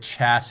 when the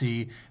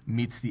chassis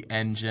meets the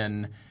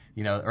engine,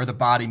 or the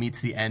body meets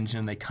the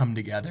engine, they come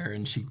together,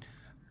 and she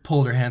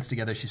pulled her hands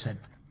together. She said,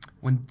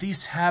 "When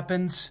this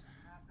happens,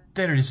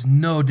 there is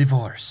no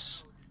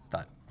divorce." I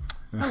thought,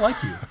 I like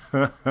you.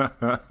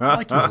 I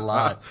like you a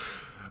lot.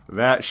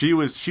 That she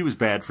was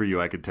bad for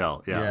you, I could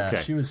tell. Yeah,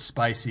 okay. She was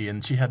spicy,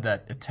 and she had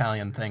that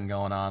Italian thing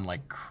going on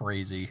like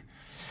crazy.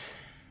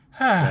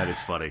 That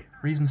is funny.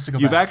 Reasons to go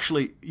back.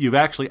 You've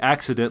actually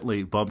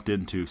accidentally bumped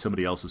into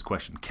somebody else's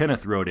question.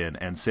 Kenneth wrote in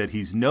and said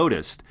he's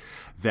noticed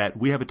that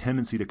we have a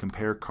tendency to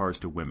compare cars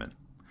to women.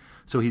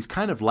 So he's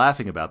kind of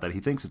laughing about that. He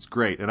thinks it's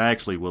great, and I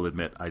actually will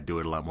admit I do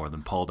it a lot more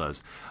than Paul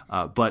does.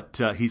 But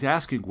he's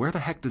asking, where the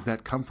heck does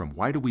that come from?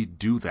 Why do we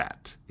do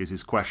that, is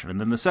his question. And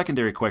then the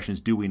secondary question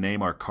is, do we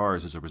name our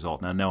cars as a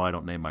result? Now, no, I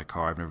don't name my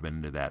car. I've never been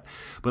into that.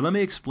 But let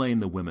me explain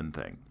the women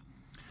thing.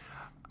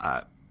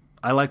 I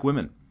like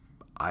women.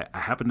 I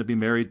happen to be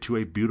married to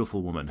a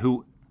beautiful woman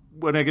who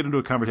when I get into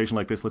a conversation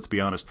like this, let's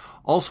be honest,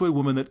 also a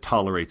woman that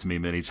tolerates me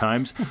many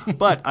times.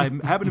 But I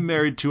happen to be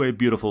married to a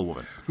beautiful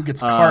woman. Who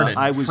gets carded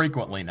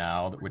frequently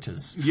now, which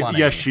is funny.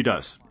 Yes, she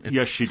does.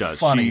 Yes, she does.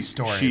 Funny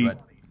story,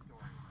 but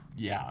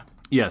yeah.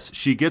 Yes,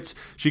 she gets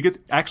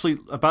actually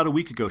about a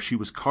week ago she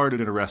was carded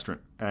in a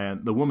restaurant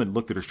and the woman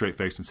looked at her straight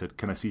face and said,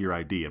 "Can I see your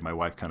ID?" And my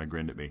wife kind of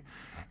grinned at me.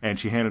 And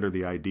she handed her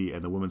the ID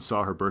and the woman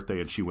saw her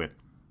birthday and she went,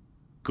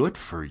 "Good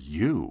for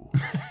you."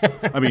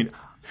 I mean,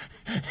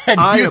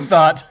 and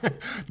thought,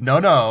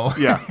 no.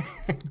 Yeah.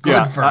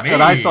 Good for me.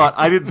 And I thought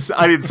I didn't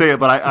say it,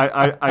 but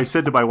I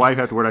said to my wife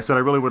afterward, I said I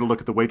really want to look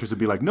at the waitress and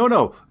be like,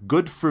 no,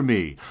 good for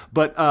me.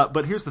 But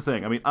here's the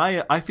thing. I mean,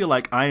 I feel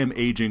like I am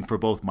aging for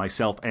both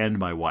myself and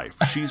my wife.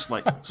 She's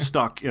like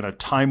stuck in a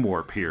time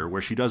warp here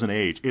where she doesn't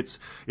age. It's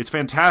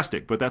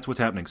fantastic, but that's what's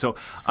happening. So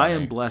I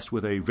am blessed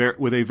with a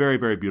very,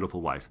 very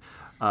beautiful wife.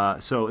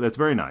 So that's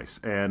very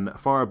nice. And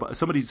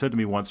somebody said to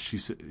me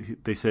once,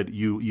 they said,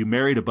 you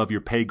married above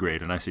your pay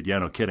grade. And I said, yeah,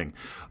 no kidding.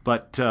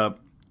 But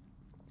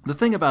the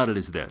thing about it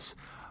is this.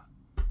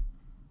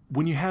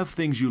 When you have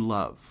things you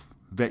love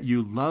that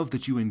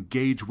you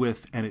engage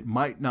with, and it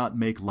might not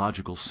make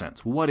logical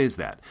sense. What is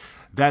that?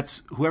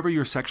 That's whoever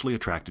you're sexually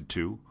attracted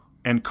to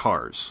and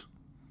cars.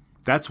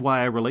 That's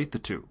why I relate the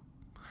two.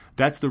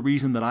 That's the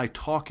reason that I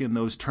talk in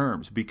those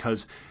terms,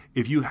 because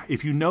if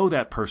you know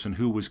that person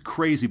who was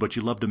crazy but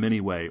you loved him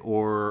anyway,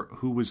 or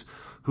who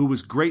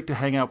was great to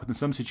hang out with in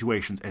some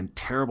situations and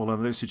terrible in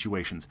other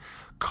situations,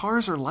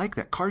 cars are like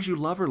that. Cars you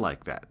love are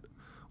like that.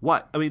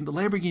 What? I mean, the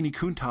Lamborghini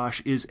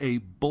Countach is a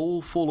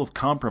bowl full of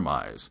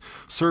compromise,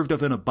 served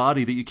up in a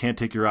body that you can't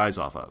take your eyes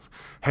off of.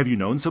 Have you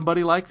known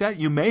somebody like that?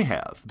 You may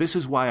have. This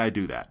is why I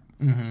do that.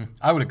 Mm-hmm.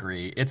 I would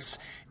agree. It's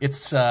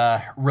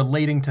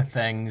relating to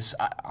things.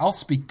 I'll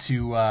speak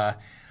to,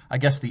 I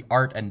guess, the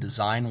art and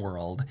design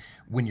world.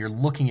 When you're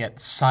looking at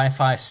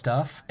sci-fi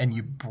stuff and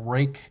you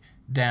break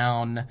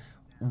down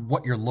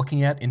what you're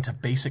looking at into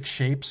basic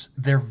shapes,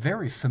 they're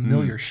very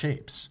familiar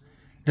shapes.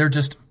 They're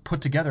just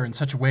put together in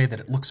such a way that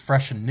it looks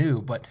fresh and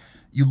new, but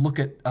you look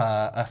at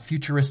a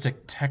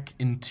futuristic tech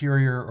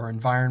interior or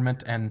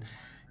environment and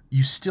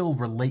you still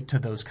relate to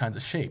those kinds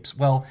of shapes.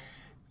 Well,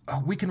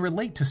 we can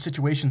relate to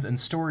situations and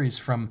stories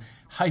from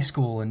high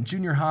school and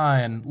junior high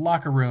and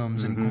locker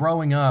rooms and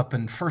growing up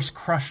and first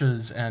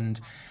crushes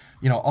and,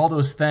 all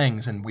those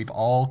things. And we've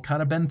all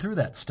kind of been through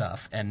that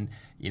stuff. And,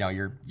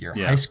 your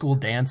high school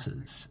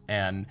dances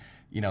and,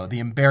 the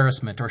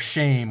embarrassment or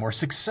shame or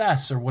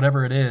success or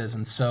whatever it is.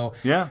 And so,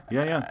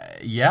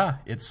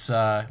 it's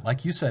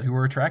like you said, who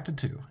we're attracted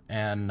to.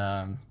 And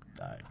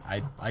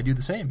I do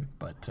the same,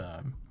 but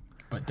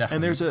definitely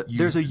and there's a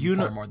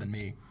far more than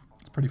me.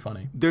 It's pretty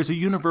funny. There's a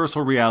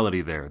universal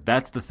reality there.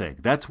 That's the thing.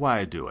 That's why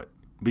I do it.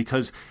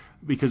 Because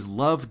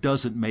love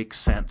doesn't make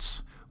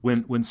sense.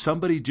 When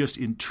somebody just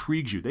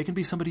intrigues you, they can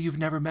be somebody you've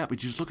never met,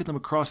 but you just look at them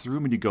across the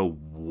room and you go,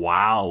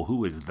 wow,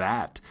 who is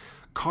that?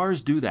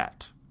 Cars do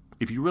that.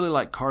 If you really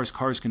like cars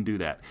can do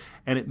that.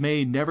 And it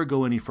may never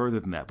go any further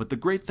than that. But the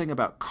great thing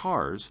about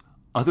cars,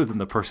 other than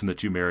the person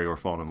that you marry or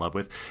fall in love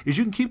with, is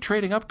you can keep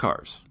trading up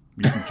cars.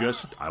 You can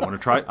just, I want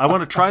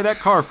to try that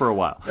car for a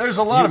while. There's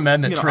a lot of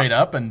men that trade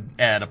up and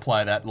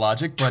apply that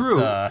logic.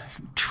 But,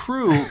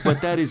 True,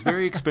 but that is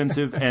very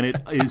expensive and it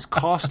is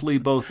costly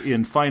both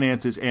in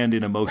finances and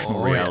in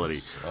emotional reality.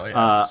 Yes. Oh,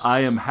 yes. I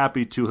am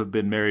happy to have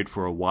been married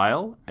for a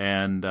while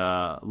and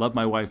love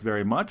my wife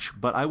very much,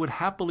 but I would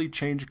happily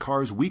change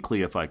cars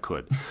weekly if I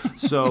could.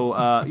 So,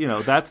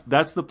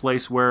 that's the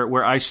place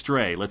where I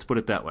stray. Let's put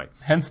it that way.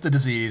 Hence the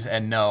disease.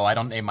 And no, I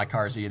don't name my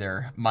cars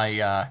either.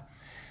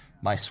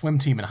 My swim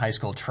team in high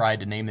school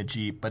tried to name the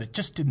Jeep, but it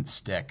just didn't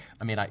stick.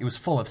 I mean, it was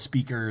full of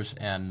speakers,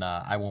 and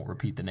I won't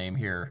repeat the name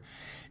here.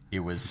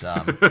 It was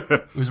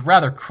it was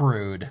rather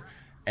crude,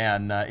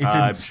 and it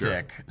didn't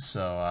stick.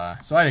 Sure.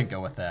 So I didn't go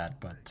with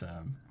that. But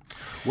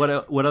what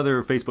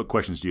other Facebook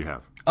questions do you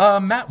have?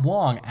 Matt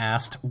Wong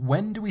asked,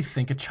 when do we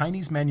think a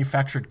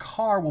Chinese-manufactured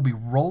car will be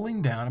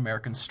rolling down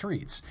American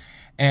streets?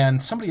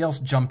 And somebody else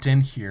jumped in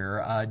here.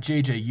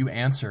 JJ, you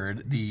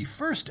answered, the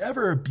first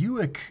ever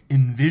Buick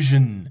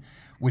Envision,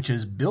 which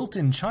is built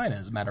in China,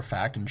 as a matter of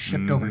fact, and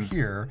shipped over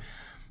here.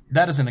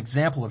 That is an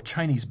example of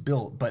Chinese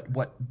built, but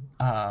what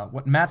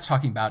Matt's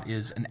talking about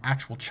is an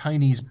actual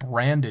Chinese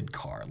branded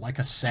car, like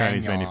a SsangYong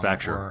Chinese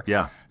manufacturer,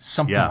 or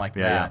something like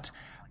that.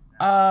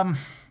 I'm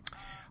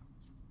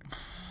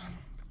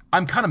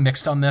kind of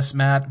mixed on this,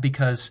 Matt,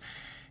 because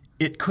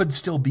it could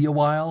still be a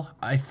while.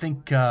 I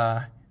think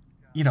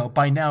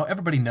by now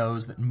everybody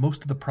knows that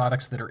most of the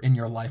products that are in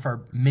your life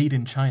are made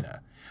in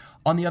China.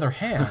 On the other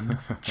hand,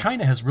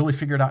 China has really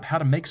figured out how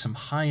to make some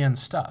high-end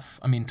stuff.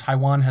 I mean,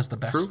 Taiwan has the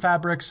best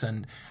fabrics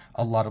and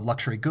a lot of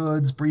luxury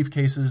goods,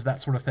 briefcases,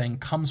 that sort of thing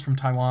comes from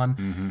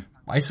Taiwan.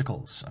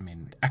 Bicycles, I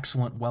mean,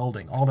 excellent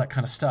welding, all that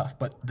kind of stuff.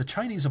 But the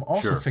Chinese have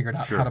also figured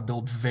out how to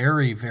build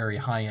very, very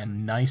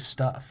high-end, nice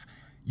stuff.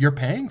 You're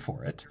paying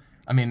for it.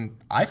 I mean,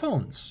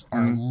 iPhones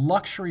are a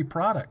luxury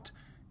product,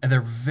 and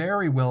they're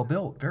very well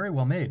built, very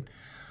well made.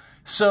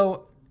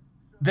 So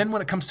then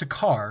when it comes to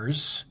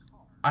cars,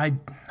 I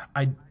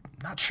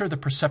not sure the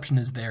perception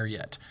is there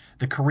yet.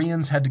 The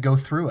Koreans had to go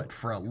through it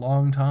for a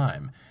long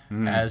time,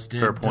 as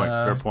did fair point.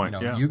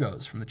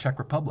 Yugos from the Czech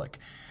Republic.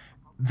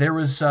 There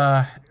was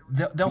they'll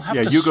have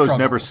to Yugos struggle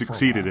never for a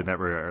succeeded while. in that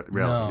reality.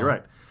 No. You're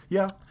right.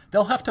 Yeah.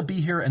 They'll have to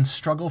be here and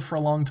struggle for a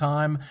long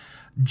time,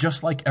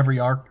 just like every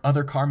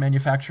other car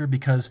manufacturer,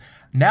 because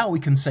now we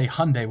can say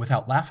Hyundai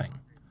without laughing.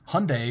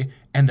 Hyundai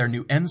and their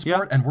new N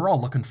Sport, and we're all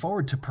looking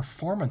forward to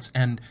performance.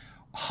 And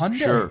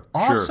Hyundai,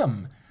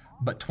 awesome.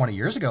 But 20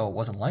 years ago, it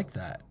wasn't like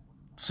that.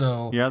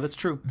 So yeah, that's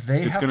true.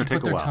 They it's have to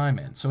take put their time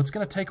in. So it's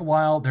going to take a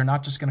while. They're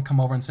not just going to come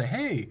over and say,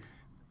 hey,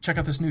 check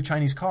out this new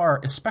Chinese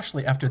car,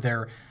 especially after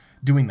they're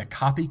doing the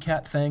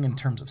copycat thing in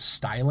terms of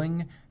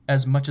styling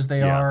as much as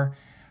they are.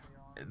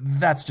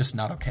 That's just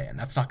not okay, and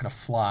that's not going to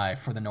fly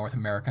for the North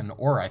American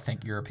or I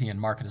think European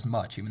market as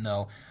much, even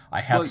though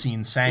I have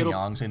seen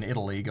Sangyongs in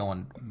Italy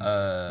going,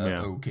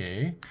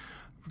 okay.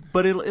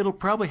 But it'll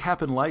probably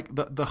happen like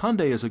the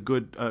Hyundai is a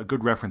good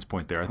reference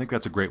point there. I think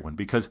that's a great one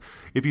because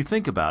if you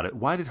think about it,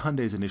 why did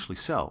Hyundais initially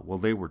sell? Well,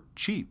 they were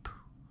cheap.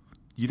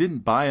 You didn't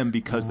buy them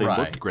because they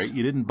looked great.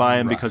 You didn't buy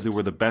them because they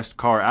were the best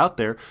car out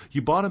there.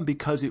 You bought them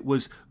because it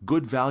was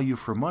good value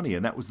for money,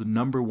 and that was the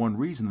number one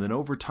reason. Then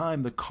over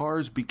time, the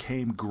cars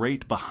became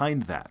great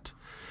behind that.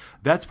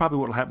 That's probably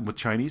what will happen with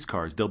Chinese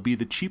cars. They'll be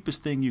the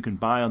cheapest thing you can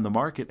buy on the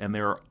market, and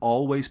there are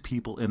always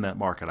people in that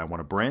market. I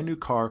want a brand new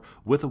car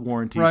with a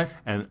warranty,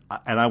 and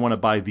I want to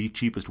buy the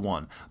cheapest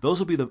one. Those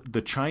will be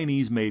the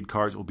Chinese-made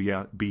cars will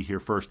be here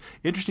first.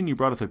 Interesting you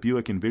brought up the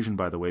Buick Envision,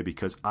 by the way,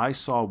 because I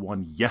saw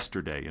one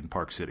yesterday in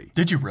Park City.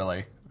 Did you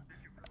really?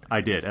 I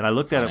did, and I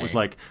looked at it. It was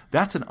like,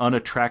 that's an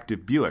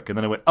unattractive Buick, and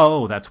then I went,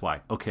 oh, that's why.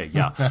 Okay,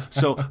 yeah.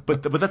 So,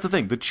 but that's the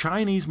thing. The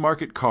Chinese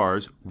market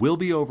cars will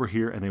be over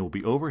here, and they will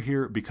be over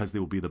here because they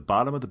will be the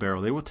bottom of the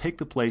barrel. They will take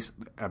the place.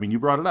 I mean, you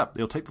brought it up.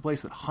 They'll take the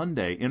place that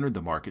Hyundai entered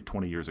the market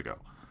 20 years ago,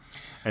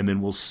 and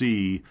then we'll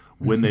see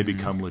when they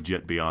become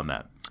legit beyond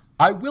that.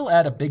 I will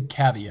add a big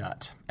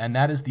caveat, and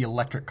that is the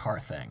electric car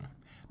thing.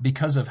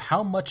 Because of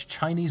how much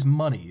Chinese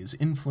money is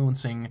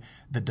influencing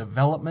the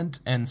development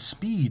and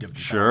speed of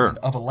development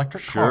of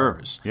electric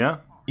cars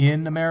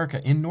in America,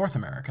 in North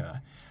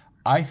America,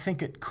 I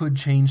think it could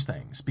change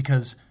things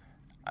because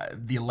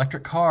the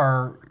electric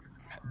car,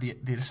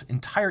 this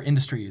entire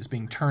industry is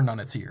being turned on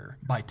its ear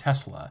by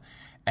Tesla,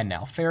 and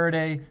now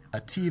Faraday,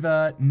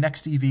 Ativa,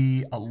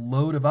 NextEV, a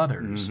load of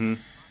others.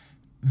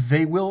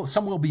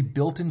 Some will be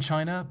built in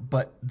China,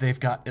 but they've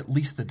got at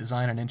least the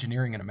design and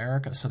engineering in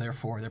America, so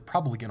therefore they're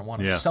probably going to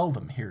want to sell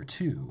them here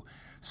too.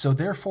 So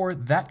therefore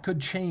that could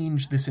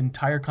change this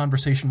entire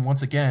conversation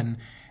once again,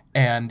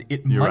 and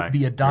it might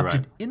be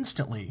adopted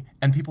instantly.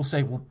 And people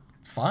say, well,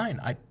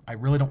 fine, I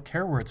really don't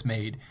care where it's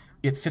made.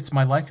 It fits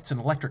my life. It's an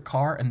electric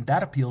car, and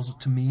that appeals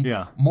to me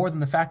more than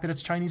the fact that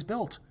it's Chinese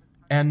built.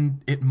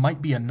 And it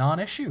might be a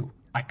non-issue.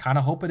 I kind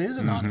of hope it is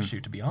a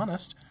non-issue, to be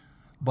honest.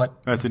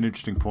 But that's an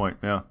interesting point,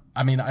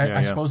 I mean,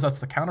 I suppose that's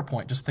the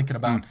counterpoint, just thinking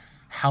about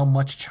how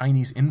much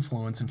Chinese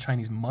influence and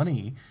Chinese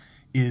money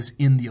is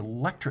in the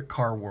electric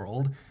car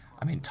world.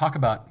 I mean, talk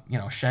about,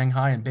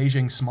 Shanghai and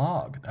Beijing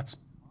smog. That's,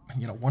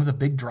 one of the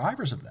big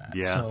drivers of that.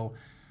 Yeah. So,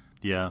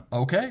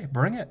 okay,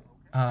 bring it.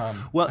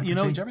 Well,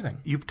 change everything.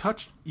 You've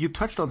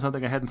touched on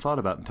something I hadn't thought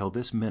about until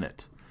this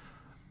minute.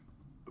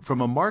 From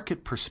a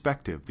market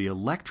perspective, the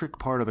electric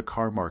part of the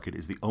car market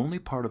is the only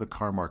part of the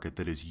car market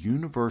that is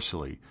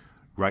universally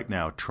right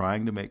now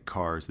trying to make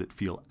cars that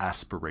feel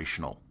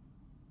aspirational.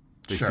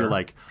 They feel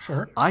like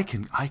I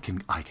can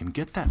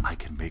get that. I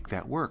can make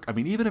that work. I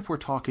mean, even if we're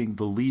talking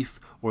the Leaf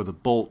or the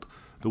Bolt,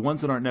 the ones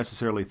that aren't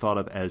necessarily thought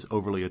of as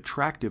overly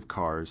attractive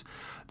cars,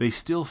 they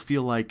still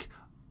feel like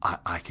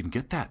I can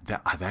get that.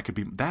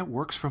 That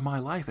works for my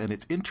life, and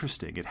it's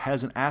interesting. It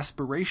has an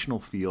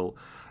aspirational feel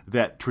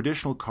that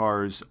traditional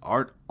cars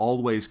aren't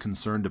always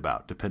concerned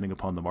about, depending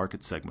upon the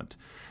market segment.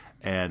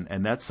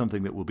 And that's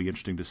something that will be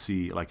interesting to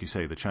see, like you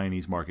say, the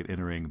Chinese market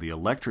entering the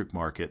electric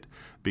market,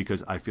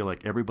 because I feel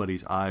like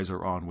everybody's eyes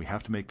are on, we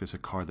have to make this a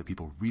car that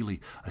people really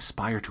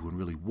aspire to and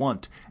really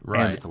want,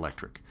 and it's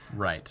electric.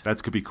 Right.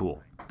 That could be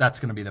cool.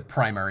 That's going to be the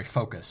primary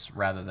focus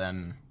rather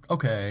than,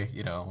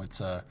 it's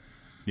a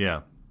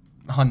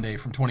Hyundai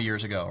from 20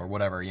 years ago or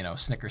whatever,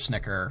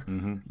 snicker.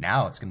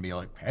 Now it's going to be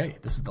like, hey,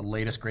 this is the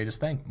latest, greatest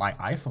thing. My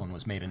iPhone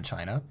was made in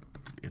China.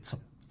 It's a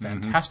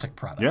fantastic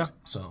product. Yeah,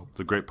 so it's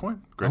a great point.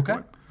 Great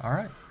point. All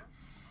right.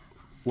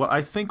 Well,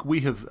 I think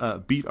we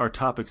have beat our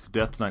topics to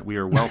death tonight. We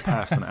are well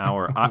past an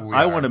hour.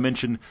 I want to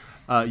mention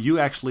you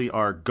actually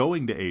are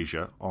going to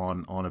Asia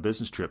on a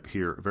business trip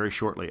here very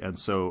shortly. And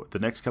so the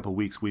next couple of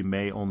weeks, we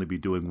may only be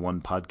doing one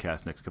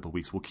podcast next couple of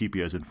weeks. We'll keep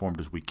you as informed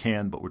as we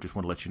can, but we just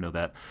want to let you know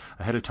that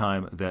ahead of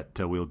time that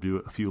we'll do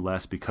a few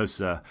less because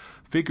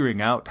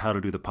figuring out how to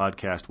do the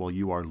podcast while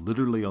you are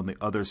literally on the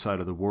other side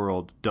of the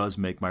world does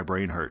make my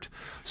brain hurt.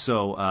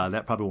 So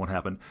that probably won't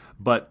happen.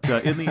 But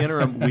in the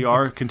interim, we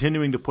are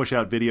continuing to push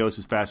out videos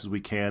as fast as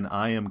we can.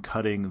 I am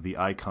cutting the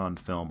Icon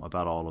film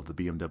about all of the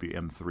BMW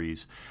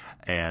M3s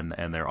and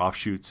their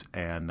offshoots,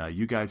 and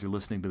you guys are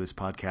listening to this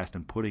podcast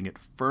and putting it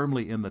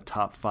firmly in the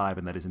top 5,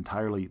 and that is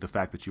entirely the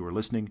fact that you are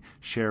listening,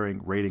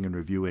 sharing, rating, and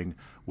reviewing.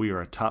 We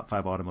are a top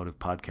 5 automotive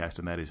podcast,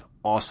 and that is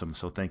awesome,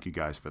 so thank you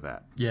guys for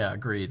that. Yeah,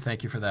 agreed.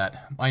 Thank you for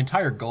that. My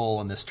entire goal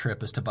on this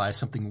trip is to buy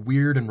something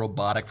weird and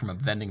robotic from a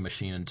vending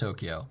machine in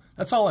Tokyo.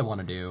 That's all I want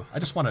to do. I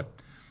just want to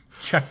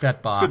check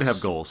that box. It's good to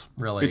have goals.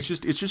 Really. It's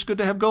just good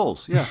to have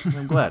goals. Yeah,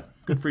 I'm glad.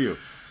 Good for you.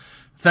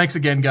 Thanks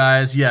again,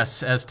 guys.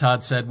 Yes, as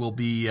Todd said, we'll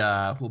be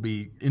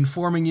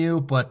informing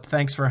you, but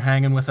thanks for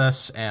hanging with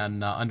us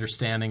and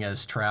understanding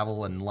as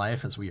travel and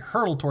life as we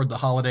hurtle toward the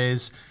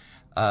holidays.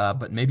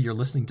 But maybe you're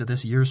listening to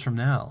this years from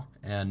now,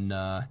 and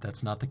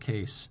that's not the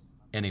case.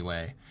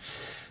 Anyway,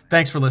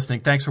 thanks for listening.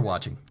 Thanks for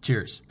watching.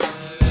 Cheers.